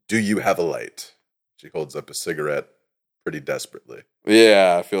 Do you have a light?" She holds up a cigarette pretty desperately.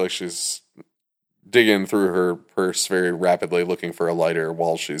 Yeah, I feel like she's digging through her purse very rapidly, looking for a lighter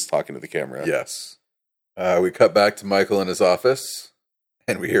while she's talking to the camera. Yes. We cut back to Michael in his office,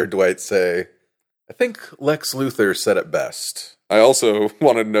 and we hear Dwight say, "I think Lex Luthor said it best." I also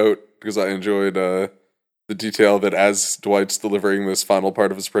want to note, because I enjoyed the detail that as Dwight's delivering this final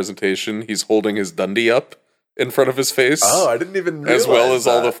part of his presentation, he's holding his Dundie up in front of his face. Oh, I didn't even realize as well as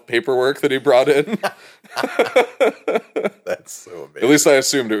all the paperwork that he brought in. That's so amazing. At least I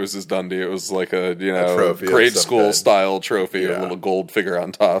assumed it was his Dundie. It was like a trophy grade school style trophy, a little gold figure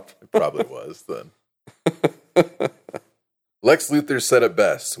on top. It probably was then. Lex Luthor said it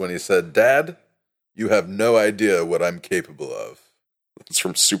best when he said, "Dad, you have no idea what I'm capable of." It's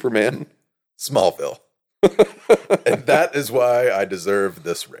from Superman? Smallville. And that is why I deserve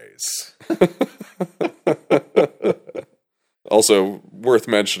this raise. Also, worth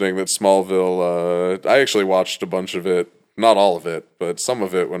mentioning that Smallville, I actually watched a bunch of it, not all of it, but some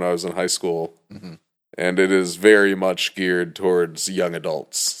of it when I was in high school. Mm-hmm. And it is very much geared towards young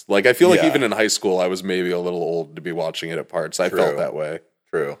adults. I feel like even in high school, I was maybe a little old to be watching it at parts. I felt that way.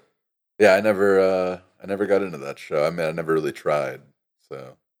 True. Yeah, I never got into that show. I mean, I never really tried.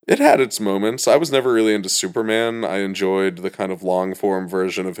 So it had its moments. I was never really into Superman. I enjoyed the kind of long form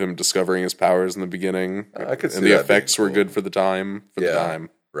version of him discovering his powers in the beginning. I could see and the that effects being were good for the time.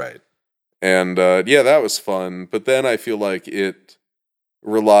 Right. And that was fun. But then I feel like it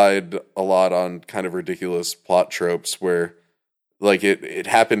relied a lot on kind of ridiculous plot tropes where like it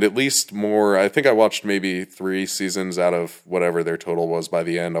happened at least more. I think I watched maybe 3 seasons out of whatever their total was by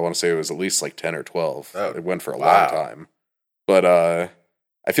the end. I want to say it was at least like 10 or 12. Oh, it went for a wow. long time. But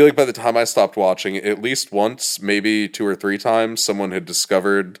I feel like by the time I stopped watching, at least once, maybe 2 or 3 times, someone had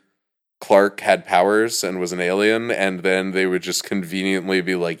discovered Clark had powers and was an alien, and then they would just conveniently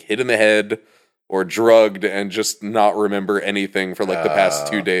be like hit in the head or drugged and just not remember anything for like the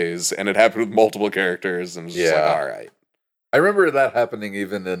past 2 days. And it happened with multiple characters, and it was just like, all right. I remember that happening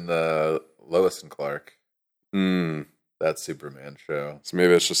even in Lois and Clark. That Superman show. So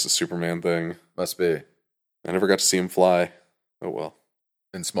maybe it's just a Superman thing. Must be. I never got to see him fly. Oh well.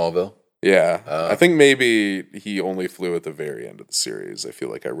 In Smallville? Yeah. I think maybe he only flew at the very end of the series. I feel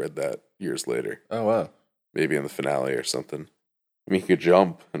like I read that years later. Oh, wow. Maybe in the finale or something. I mean, he could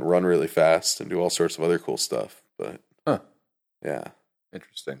jump and run really fast and do all sorts of other cool stuff. But, yeah.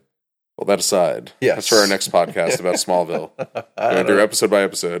 Interesting. Well, that aside, yes. That's for our next podcast about Smallville. We're going to do episode by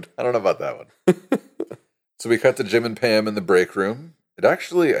episode. I don't know about that one. So we cut to Jim and Pam in the break room. It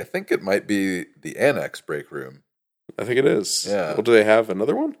actually, I think it might be the Annex break room. I think it is. Yeah. Well, do they have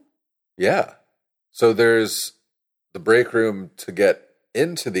another one? Yeah. So there's the break room to get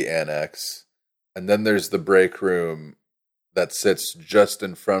into the Annex, and then there's the break room that sits just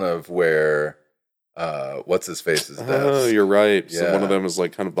in front of where what's-his-face's desk. Oh, you're right. Yeah. So one of them is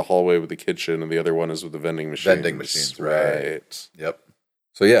like kind of the hallway with the kitchen, and the other one is with the vending machines. Vending machines, right. Yep.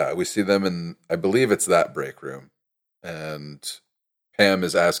 So yeah, we see them in, I believe it's that break room. And Pam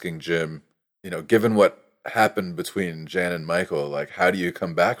is asking Jim, given what happened between Jan and Michael, like, how do you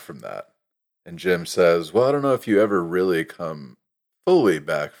come back from that? And Jim says, well, I don't know if you ever really come fully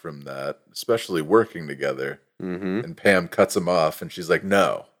back from that, especially working together. Mm-hmm. And Pam cuts him off, and she's like,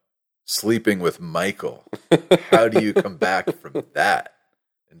 no, sleeping with Michael. How do you come back from that?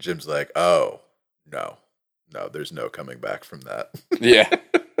 And Jim's like, oh, no, there's no coming back from that. Yeah.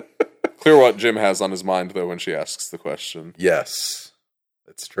 Clear what Jim has on his mind, though, when she asks the question. Yes,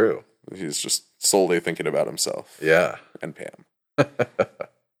 it's true. He's just solely thinking about himself. Yeah. And Pam.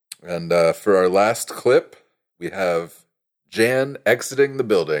 And for our last clip, we have Jan exiting the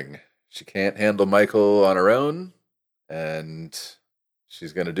building. She can't handle Michael on her own, and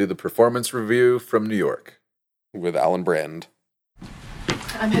she's going to do the performance review from New York. With Alan Brand.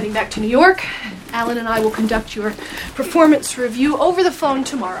 I'm heading back to New York. Alan and I will conduct your performance review over the phone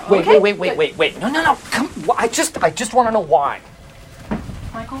tomorrow. Wait, okay? wait. No. Come. I just want to know why.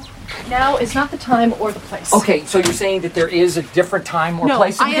 Michael, now is not the time or the place. Okay, so you're saying that there is a different time or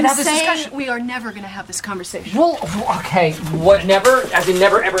place that we can have this discussion? We are never going to have this conversation. Well, okay, what, never, as in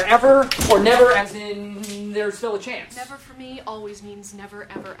never, ever, ever, or never as in there's still a chance? Never for me always means never,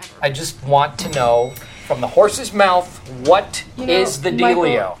 ever, ever. I just want to know, from the horse's mouth, what is the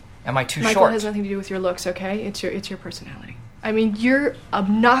dealio? Michael, Am I too Michael short? has nothing to do with your looks, okay? It's your personality. I mean, you're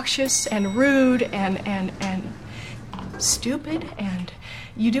obnoxious and rude and stupid, and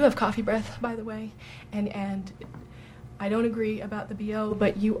you do have coffee breath, by the way, and I don't agree about the BO,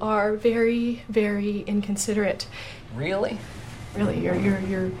 but you are very, very inconsiderate. Really? Really,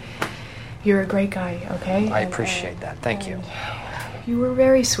 you're a great guy, okay? I appreciate that. Thank you. You were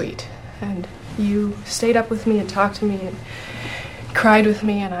very sweet, and you stayed up with me and talked to me and cried with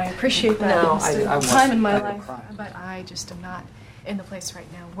me, and I appreciate that. No, It's I a time in my wasn't life, crying. but I just am not in the place right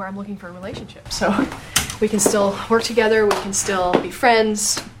now where I'm looking for a relationship. So we can still work together, we can still be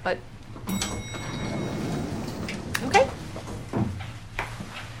friends, but okay.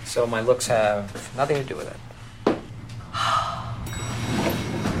 So my looks have nothing to do with it.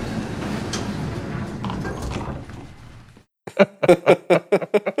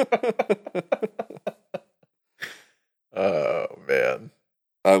 Oh, man.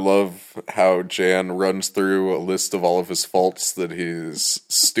 I love how Jan runs through a list of all of his faults, that he's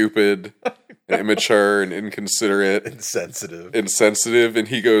stupid, and immature, and inconsiderate. Insensitive. And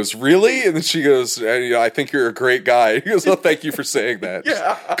he goes, really? And then she goes, I think you're a great guy. He goes, oh, thank you for saying that.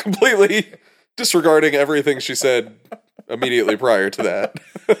 Yeah. Completely disregarding everything she said immediately prior to that.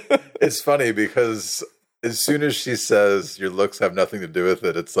 It's funny because as soon as she says your looks have nothing to do with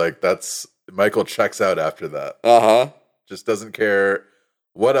it, it's like Michael checks out after that. Uh-huh. Just doesn't care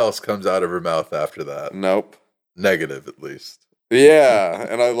what else comes out of her mouth after that. Nope. Negative, at least. Yeah,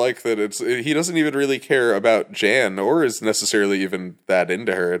 and I like that he doesn't even really care about Jan, or is necessarily even that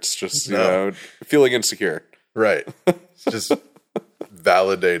into her. It's just, feeling insecure. Right. It's just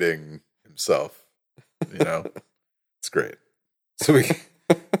validating himself. It's great. So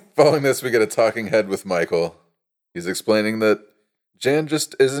following this, we get a talking head with Michael. He's explaining that Jan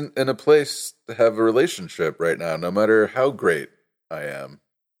just isn't in a place to have a relationship right now, no matter how great I am.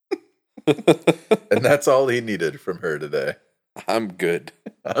 And that's all he needed from her today. I'm good.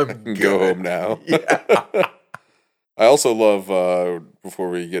 I'm I can good. go home now. Yeah. I also love, before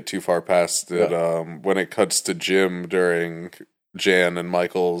we get too far past it, when it cuts to Jim during Jan and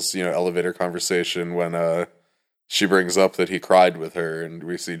Michael's, elevator conversation when she brings up that he cried with her, and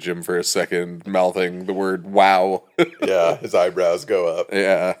we see Jim for a second mouthing the word "wow." Yeah, his eyebrows go up.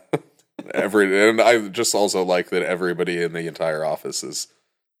 Yeah. And I just also like that everybody in the entire office is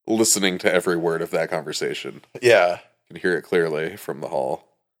listening to every word of that conversation. Yeah. You can hear it clearly from the hall.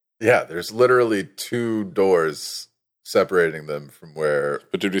 Yeah, there's literally 2 doors separating them from where...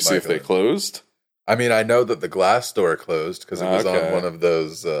 But did we see if they closed? I mean, I know that the glass door closed because it was Okay. on one of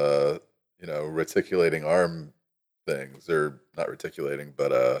those, reticulating arm things. Or not reticulating,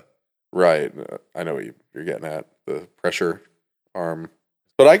 but... Right. I know what you're getting at. The pressure arm.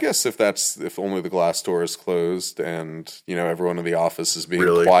 But I guess if only the glass door is closed and, everyone in the office is being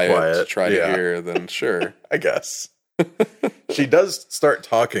really quiet to try to hear, then sure. I guess. She does start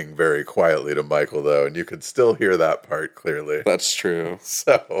talking very quietly to Michael, though, and you could still hear that part clearly. That's true.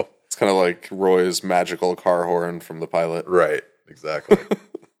 So it's kind of like Roy's magical car horn from the pilot. Right, exactly.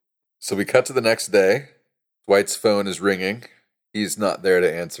 So we cut to the next day. Dwight's phone is ringing. He's not there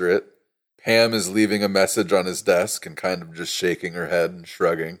to answer it. Pam is leaving a message on his desk and kind of just shaking her head and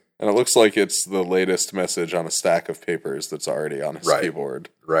shrugging. And it looks like it's the latest message on a stack of papers that's already on his keyboard.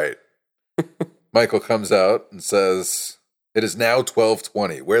 Right. Michael comes out and says, "It is now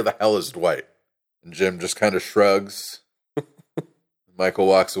 12:20. Where the hell is Dwight?" And Jim just kind of shrugs. Michael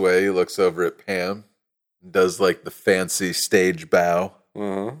walks away. He looks over at Pam and does like the fancy stage bow.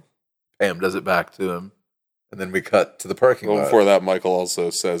 Uh-huh. Pam does it back to him. And then we cut to the parking lot. Before that, Michael also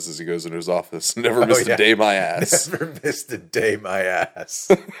says as he goes into his office, "Never missed a day my ass." Never missed a day my ass.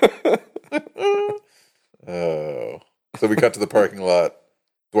 Oh. So we cut to the parking lot.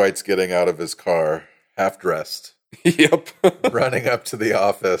 Dwight's getting out of his car, half dressed. Yep. Running up to the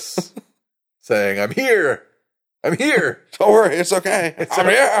office, saying, "I'm here. I'm here. Don't worry, it's okay. I'm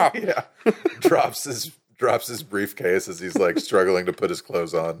here." Yeah. Drops his briefcase as he's like struggling to put his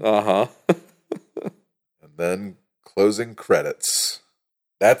clothes on. Uh-huh. And then closing credits.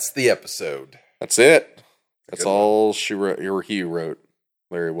 That's the episode. That's it. That's Good all she wrote, or he wrote.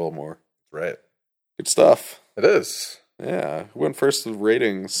 Larry Wilmore. Right. Good stuff. It is. Yeah. Who went first with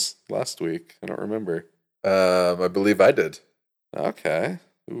ratings last week? I don't remember. I believe I did. Okay.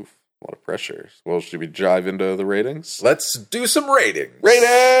 Oof. A lot of pressure. Well, should we dive into the ratings? Let's do some ratings.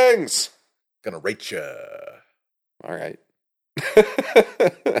 Ratings! Gonna rate ya. All right.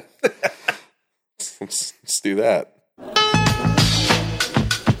 Let's do that.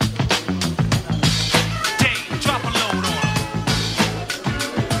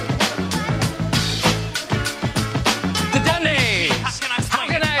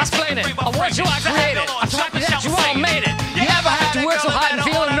 What you I created, I'm happy that you all made it. You never have to work so hard and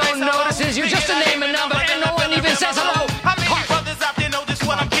feel no notices. You're just a name and number, and no one even says hello. How many brothers out there know just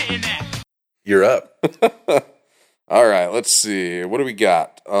what I'm getting at? You're up. All right, let's see. What do we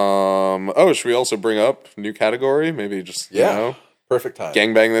got? Should we also bring up new category? Maybe just perfect time.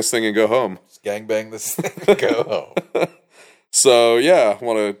 Gangbang this thing and go home. Just gangbang this thing and go home. So yeah, I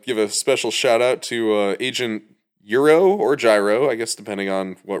want to give a special shout out to Agent Euro or Gyro, I guess, depending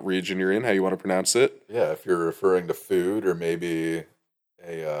on what region you're in, how you want to pronounce it. Yeah, if you're referring to food or maybe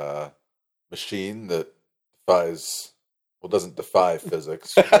a machine that doesn't defy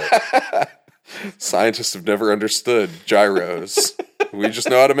physics. But... Scientists have never understood gyros. We just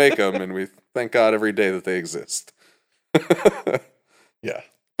know how to make them, and we thank God every day that they exist. Yeah.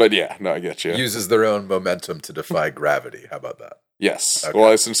 But yeah, no, I get you. Uses their own momentum to defy gravity. How about that? Yes. Okay.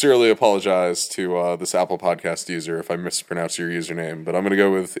 Well, I sincerely apologize to this Apple Podcast user if I mispronounce your username, but I'm going to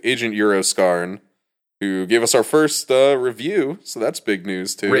go with Agent Euroscarn, who gave us our first review, so that's big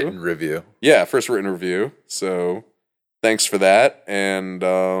news too. Written review. Yeah, first written review. So thanks for that. And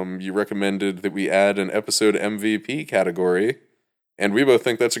you recommended that we add an episode MVP category, and we both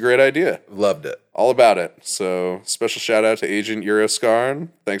think that's a great idea. Loved it. All about it. So special shout out to Agent Euroscarn.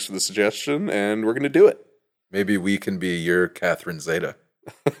 Thanks for the suggestion, and we're going to do it. Maybe we can be your Catherine Zeta.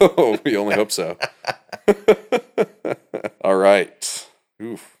 Oh, we only hope so. All right.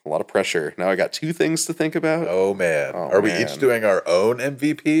 Oof, a lot of pressure. Now I got 2 things to think about. Oh, man. Are we each doing our own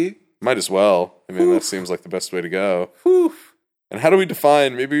MVP? Might as well. I mean, that seems like the best way to go. Oof. And how do we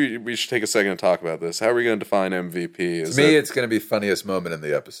define, maybe we should take a second to talk about this. How are we going to define MVP? To me, it's going to be funniest moment in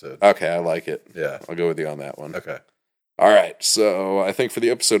the episode. Okay, I like it. Yeah. I'll go with you on that one. Okay. All right, so I think for the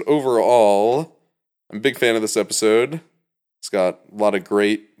episode overall, I'm a big fan of this episode. It's got a lot of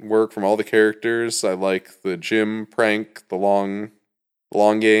great work from all the characters. I like the Jim prank, the long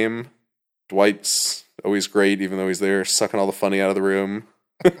game, Dwight's always great, even though he's there sucking all the funny out of the room.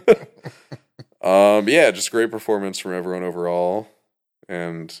 Yeah, just great performance from everyone overall,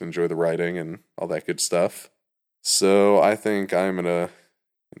 and enjoy the writing and all that good stuff. So I think I'm gonna,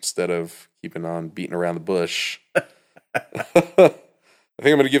 instead of keeping on beating around the bush, I think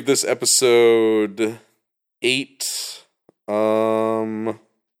I'm gonna give this episode 8. Man,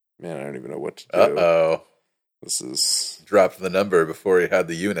 I don't even know what to do. Uh-oh. This is dropped the number before he had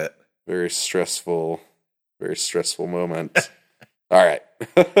the unit. Very stressful moment. All right.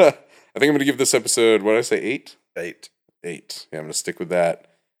 I think I'm going to give this episode, what did I say, 8? 8. 8. Yeah, I'm going to stick with that.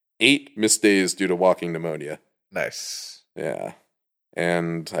 8 missed days due to walking pneumonia. Nice. Yeah.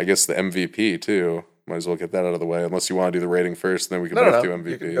 And I guess the MVP, too. Might as well get that out of the way, unless you want to do the rating first, and then we can both do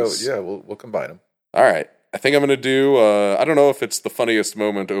MVPs. Yeah, we'll combine them. All right. I think I'm going to do, I don't know if it's the funniest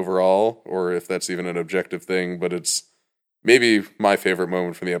moment overall, or if that's even an objective thing, but it's maybe my favorite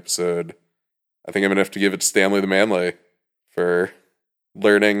moment from the episode. I think I'm going to have to give it to Stanley the Manly for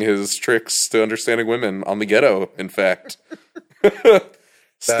learning his tricks to understanding women on the ghetto, in fact.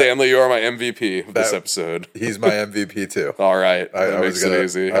 Stanley, you are my MVP of this episode. He's my MVP too. All right. That makes it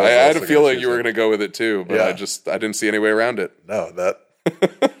easy. I had a feeling you were going to go with it too, but I didn't see any way around it. No,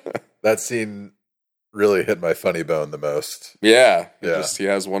 that scene really hit my funny bone the most. Yeah. He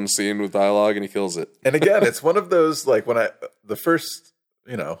has one scene with dialogue and he kills it. And again, it's one of those, like, when the first,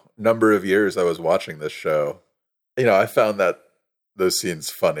 number of years I was watching this show, I found that those scenes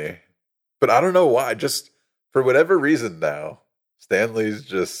funny. But I don't know why. Just for whatever reason now, Stanley's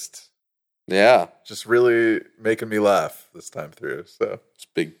just really making me laugh this time through. So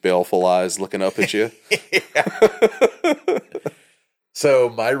just big baleful eyes looking up at you. So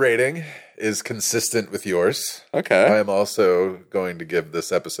my rating is consistent with yours. Okay. I am also going to give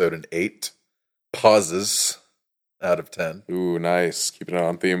this episode an 8 pauses out of 10. Ooh, nice. Keeping it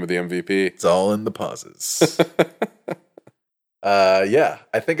on theme with the MVP. It's all in the pauses.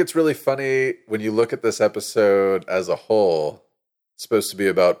 I think it's really funny when you look at this episode as a whole. It's supposed to be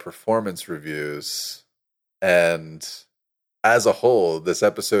about performance reviews, and as a whole, this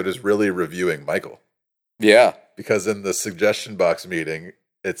episode is really reviewing Michael. Yeah. Because in the suggestion box meeting,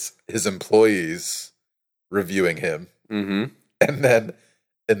 it's his employees reviewing him. Mm-hmm. And then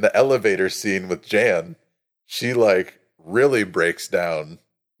in the elevator scene with Jan, she really breaks down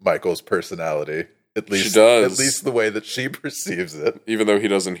Michael's personality. At least, she does. At least the way that she perceives it. Even though he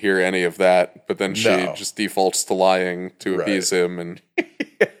doesn't hear any of that, but then she just defaults to lying to appease him, and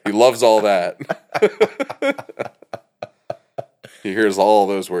he loves all that. He hears all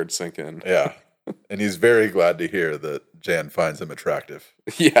those words sink in. Yeah. And he's very glad to hear that Jan finds him attractive.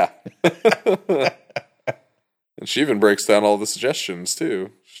 Yeah. And she even breaks down all the suggestions,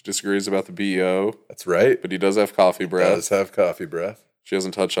 too. She disagrees about the BEO. That's right. But he does have coffee breath. Does have coffee breath. She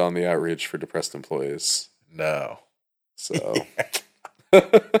doesn't touch on the outreach for depressed employees. No. So.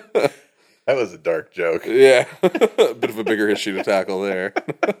 That was a dark joke. Yeah. A bit of a bigger issue to tackle there.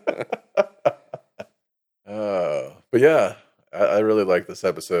 But yeah, I really like this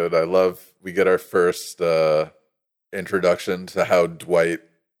episode. I love we get our first introduction to how Dwight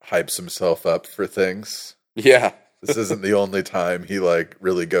hypes himself up for things. Yeah. This isn't the only time he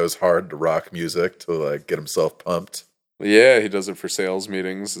really goes hard to rock music to get himself pumped. Yeah, he does it for sales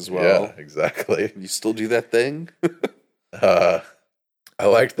meetings as well. Yeah, exactly. You still do that thing? I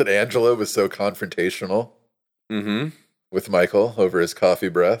liked that Angela was so confrontational with Michael over his coffee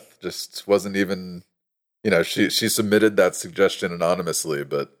breath. Just wasn't even, she submitted that suggestion anonymously,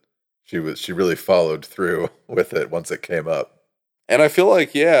 but she really followed through with it once it came up. And I feel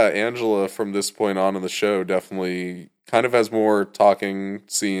like, Angela from this point on in the show definitely kind of has more talking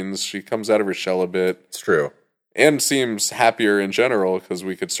scenes. She comes out of her shell a bit. It's true. And seems happier in general, because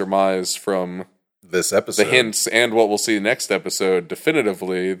we could surmise from this episode, the hints, and what we'll see next episode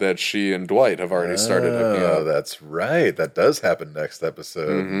definitively, that she and Dwight have already started hooking up. Oh, that's right. That does happen next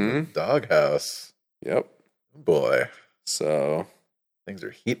episode. Doghouse. Yep. Boy. So things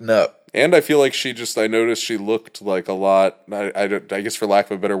are heating up. And I feel like I noticed she looked like a lot, I guess for lack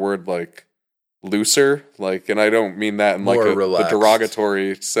of a better word, looser, and I don't mean that in the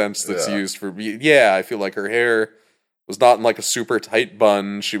derogatory sense that's used for I feel like her hair was not in a super tight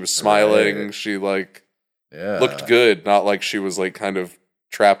bun. She was smiling. Right. She looked good, not like she was kind of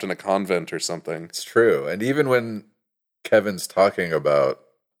trapped in a convent or something. It's true. And even when Kevin's talking about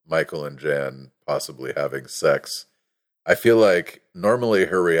Michael and Jan possibly having sex, I feel like normally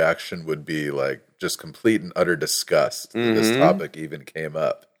her reaction would be just complete and utter disgust that this topic even came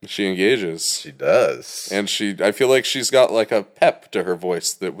up. She engages. She does. And I feel like she's got a pep to her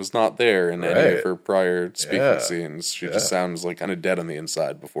voice that was not there in any of her prior speaking scenes. She just sounds kind of dead on the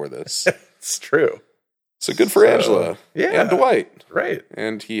inside before this. It's true. So good for Angela. Yeah. And Dwight. Right.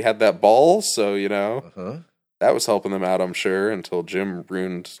 And he had that ball, so, that was helping them out, I'm sure, until Jim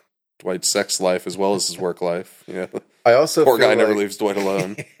ruined Dwight's sex life as well as his work life. Yeah. I also poor feel guy never like- leaves Dwight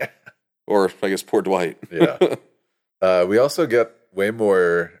alone. Or, I guess, poor Dwight. Yeah. We also get way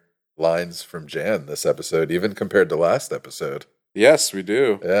more lines from Jan this episode, even compared to last episode. Yes, we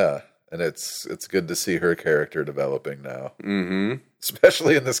do. Yeah. And it's good to see her character developing now. Mm-hmm.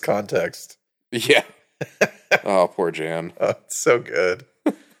 Especially in this context. Yeah. Oh, poor Jan. Oh, it's so good.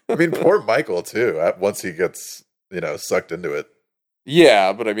 I mean, poor Michael, too, once he gets, sucked into it.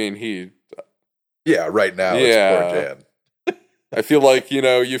 Yeah, but I mean, Yeah, right now it's poor Jan. I feel like,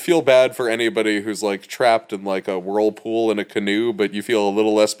 you feel bad for anybody who's, like, trapped in, like, a whirlpool in a canoe, but you feel a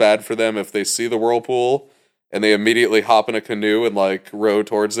little less bad for them if they see the whirlpool and they immediately hop in a canoe and, like, row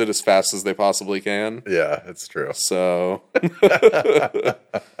towards it as fast as they possibly can. Yeah, it's true. So...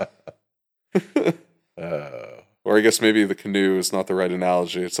 Or I guess maybe the canoe is not the right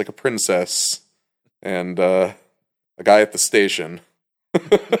analogy. It's like a princess and a guy at the station.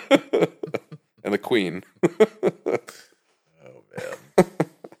 And the queen. Oh, man.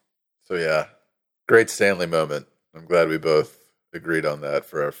 So, yeah. Great Stanley moment. I'm glad we both agreed on that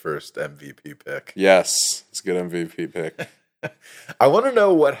for our first MVP pick. Yes, it's a good MVP pick. I want to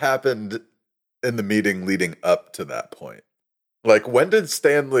know what happened in the meeting leading up to that point. Like, when did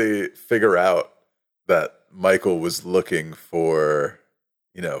Stanley figure out that Michael was looking for,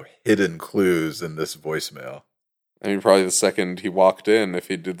 hidden clues in this voicemail? I mean, probably the second he walked in, if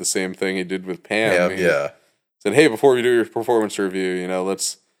he did the same thing he did with Pam. He yeah. said, hey, before we do your performance review, I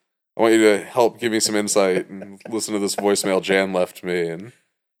want you to help give me some insight and listen to this voicemail Jan left me. And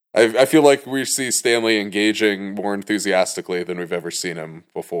I feel like we see Stanley engaging more enthusiastically than we've ever seen him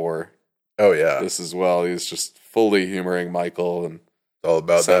before. Oh, yeah. This as well. He's just fully humoring Michael and it's all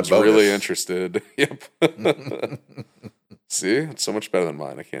about sounds that bonus. really interested. Yep. See? It's so much better than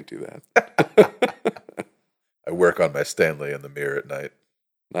mine. I can't do that. I work on my Stanley in the mirror at night.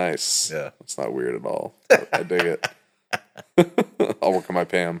 Nice. Yeah. It's not weird at all. I dig it. I'll work on my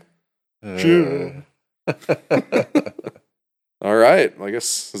Pam. All right. I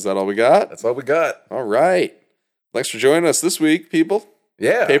guess, is that all we got? That's all we got. All right. Thanks for joining us this week, people.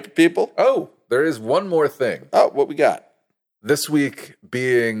 Yeah. Paper people. Oh, there is one more thing. Oh, what we got? This week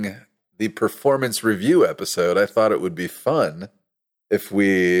being the performance review episode, I thought it would be fun if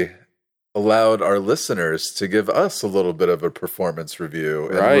we allowed our listeners to give us a little bit of a performance review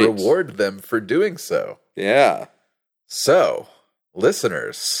and reward them for doing so. Yeah. So,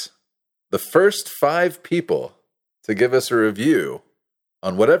 listeners, the first 5 people to give us a review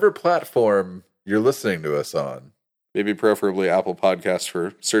on whatever platform you're listening to us on. Maybe preferably Apple Podcasts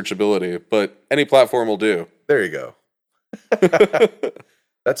for searchability, but any platform will do. There you go.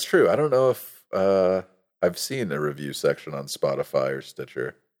 That's true. I don't know if I've seen a review section on Spotify or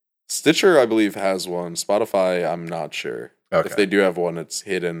Stitcher. Stitcher, I believe, has one. Spotify, I'm not sure. Okay. If they do have one, it's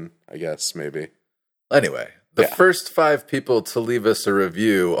hidden, I guess, maybe. Anyway, the first 5 people to leave us a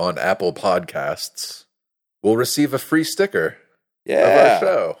review on Apple Podcasts will receive a free sticker of our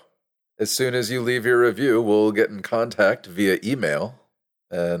show. As soon as you leave your review, we'll get in contact via email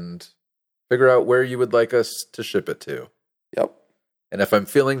and figure out where you would like us to ship it to. Yep. And if I'm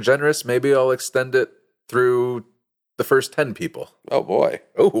feeling generous, maybe I'll extend it through the first 10 people. Oh, boy.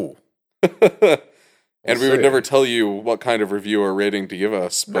 Oh. And we would never tell you what kind of review or rating to give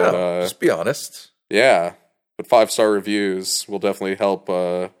us. But just be honest. Yeah. But 5-star reviews will definitely help,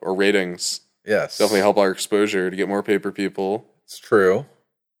 or ratings. Yes. Definitely help our exposure to get more paper people. It's true.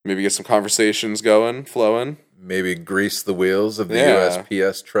 Maybe get some conversations going, flowing. Maybe grease the wheels of the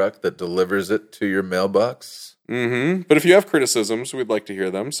USPS truck that delivers it to your mailbox. Mm-hmm. But if you have criticisms, we'd like to hear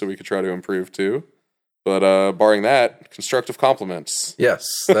them so we could try to improve too. But barring that, constructive compliments.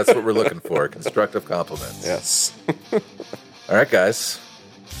 Yes, that's what we're looking for. Constructive compliments. Yes. All right, guys.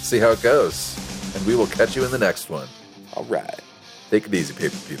 See how it goes. And we will catch you in the next one. All right. Take it easy,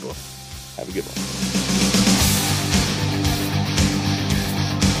 paper people. Have a good one.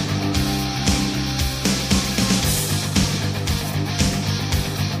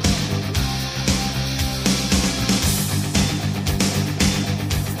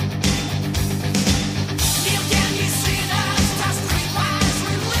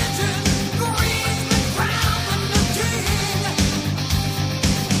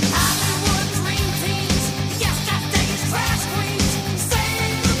 Yes, that thing is trash queens.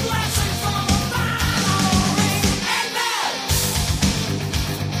 Save the blessing from above.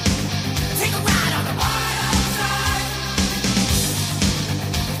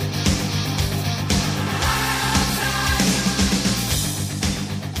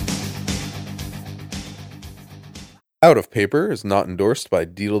 Out of Paper is not endorsed by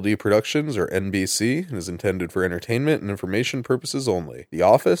Deedledee Productions or NBC and is intended for entertainment and information purposes only. The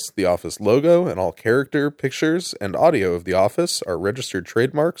Office logo, and all character, pictures, and audio of The Office are registered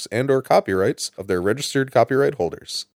trademarks and/or copyrights of their registered copyright holders.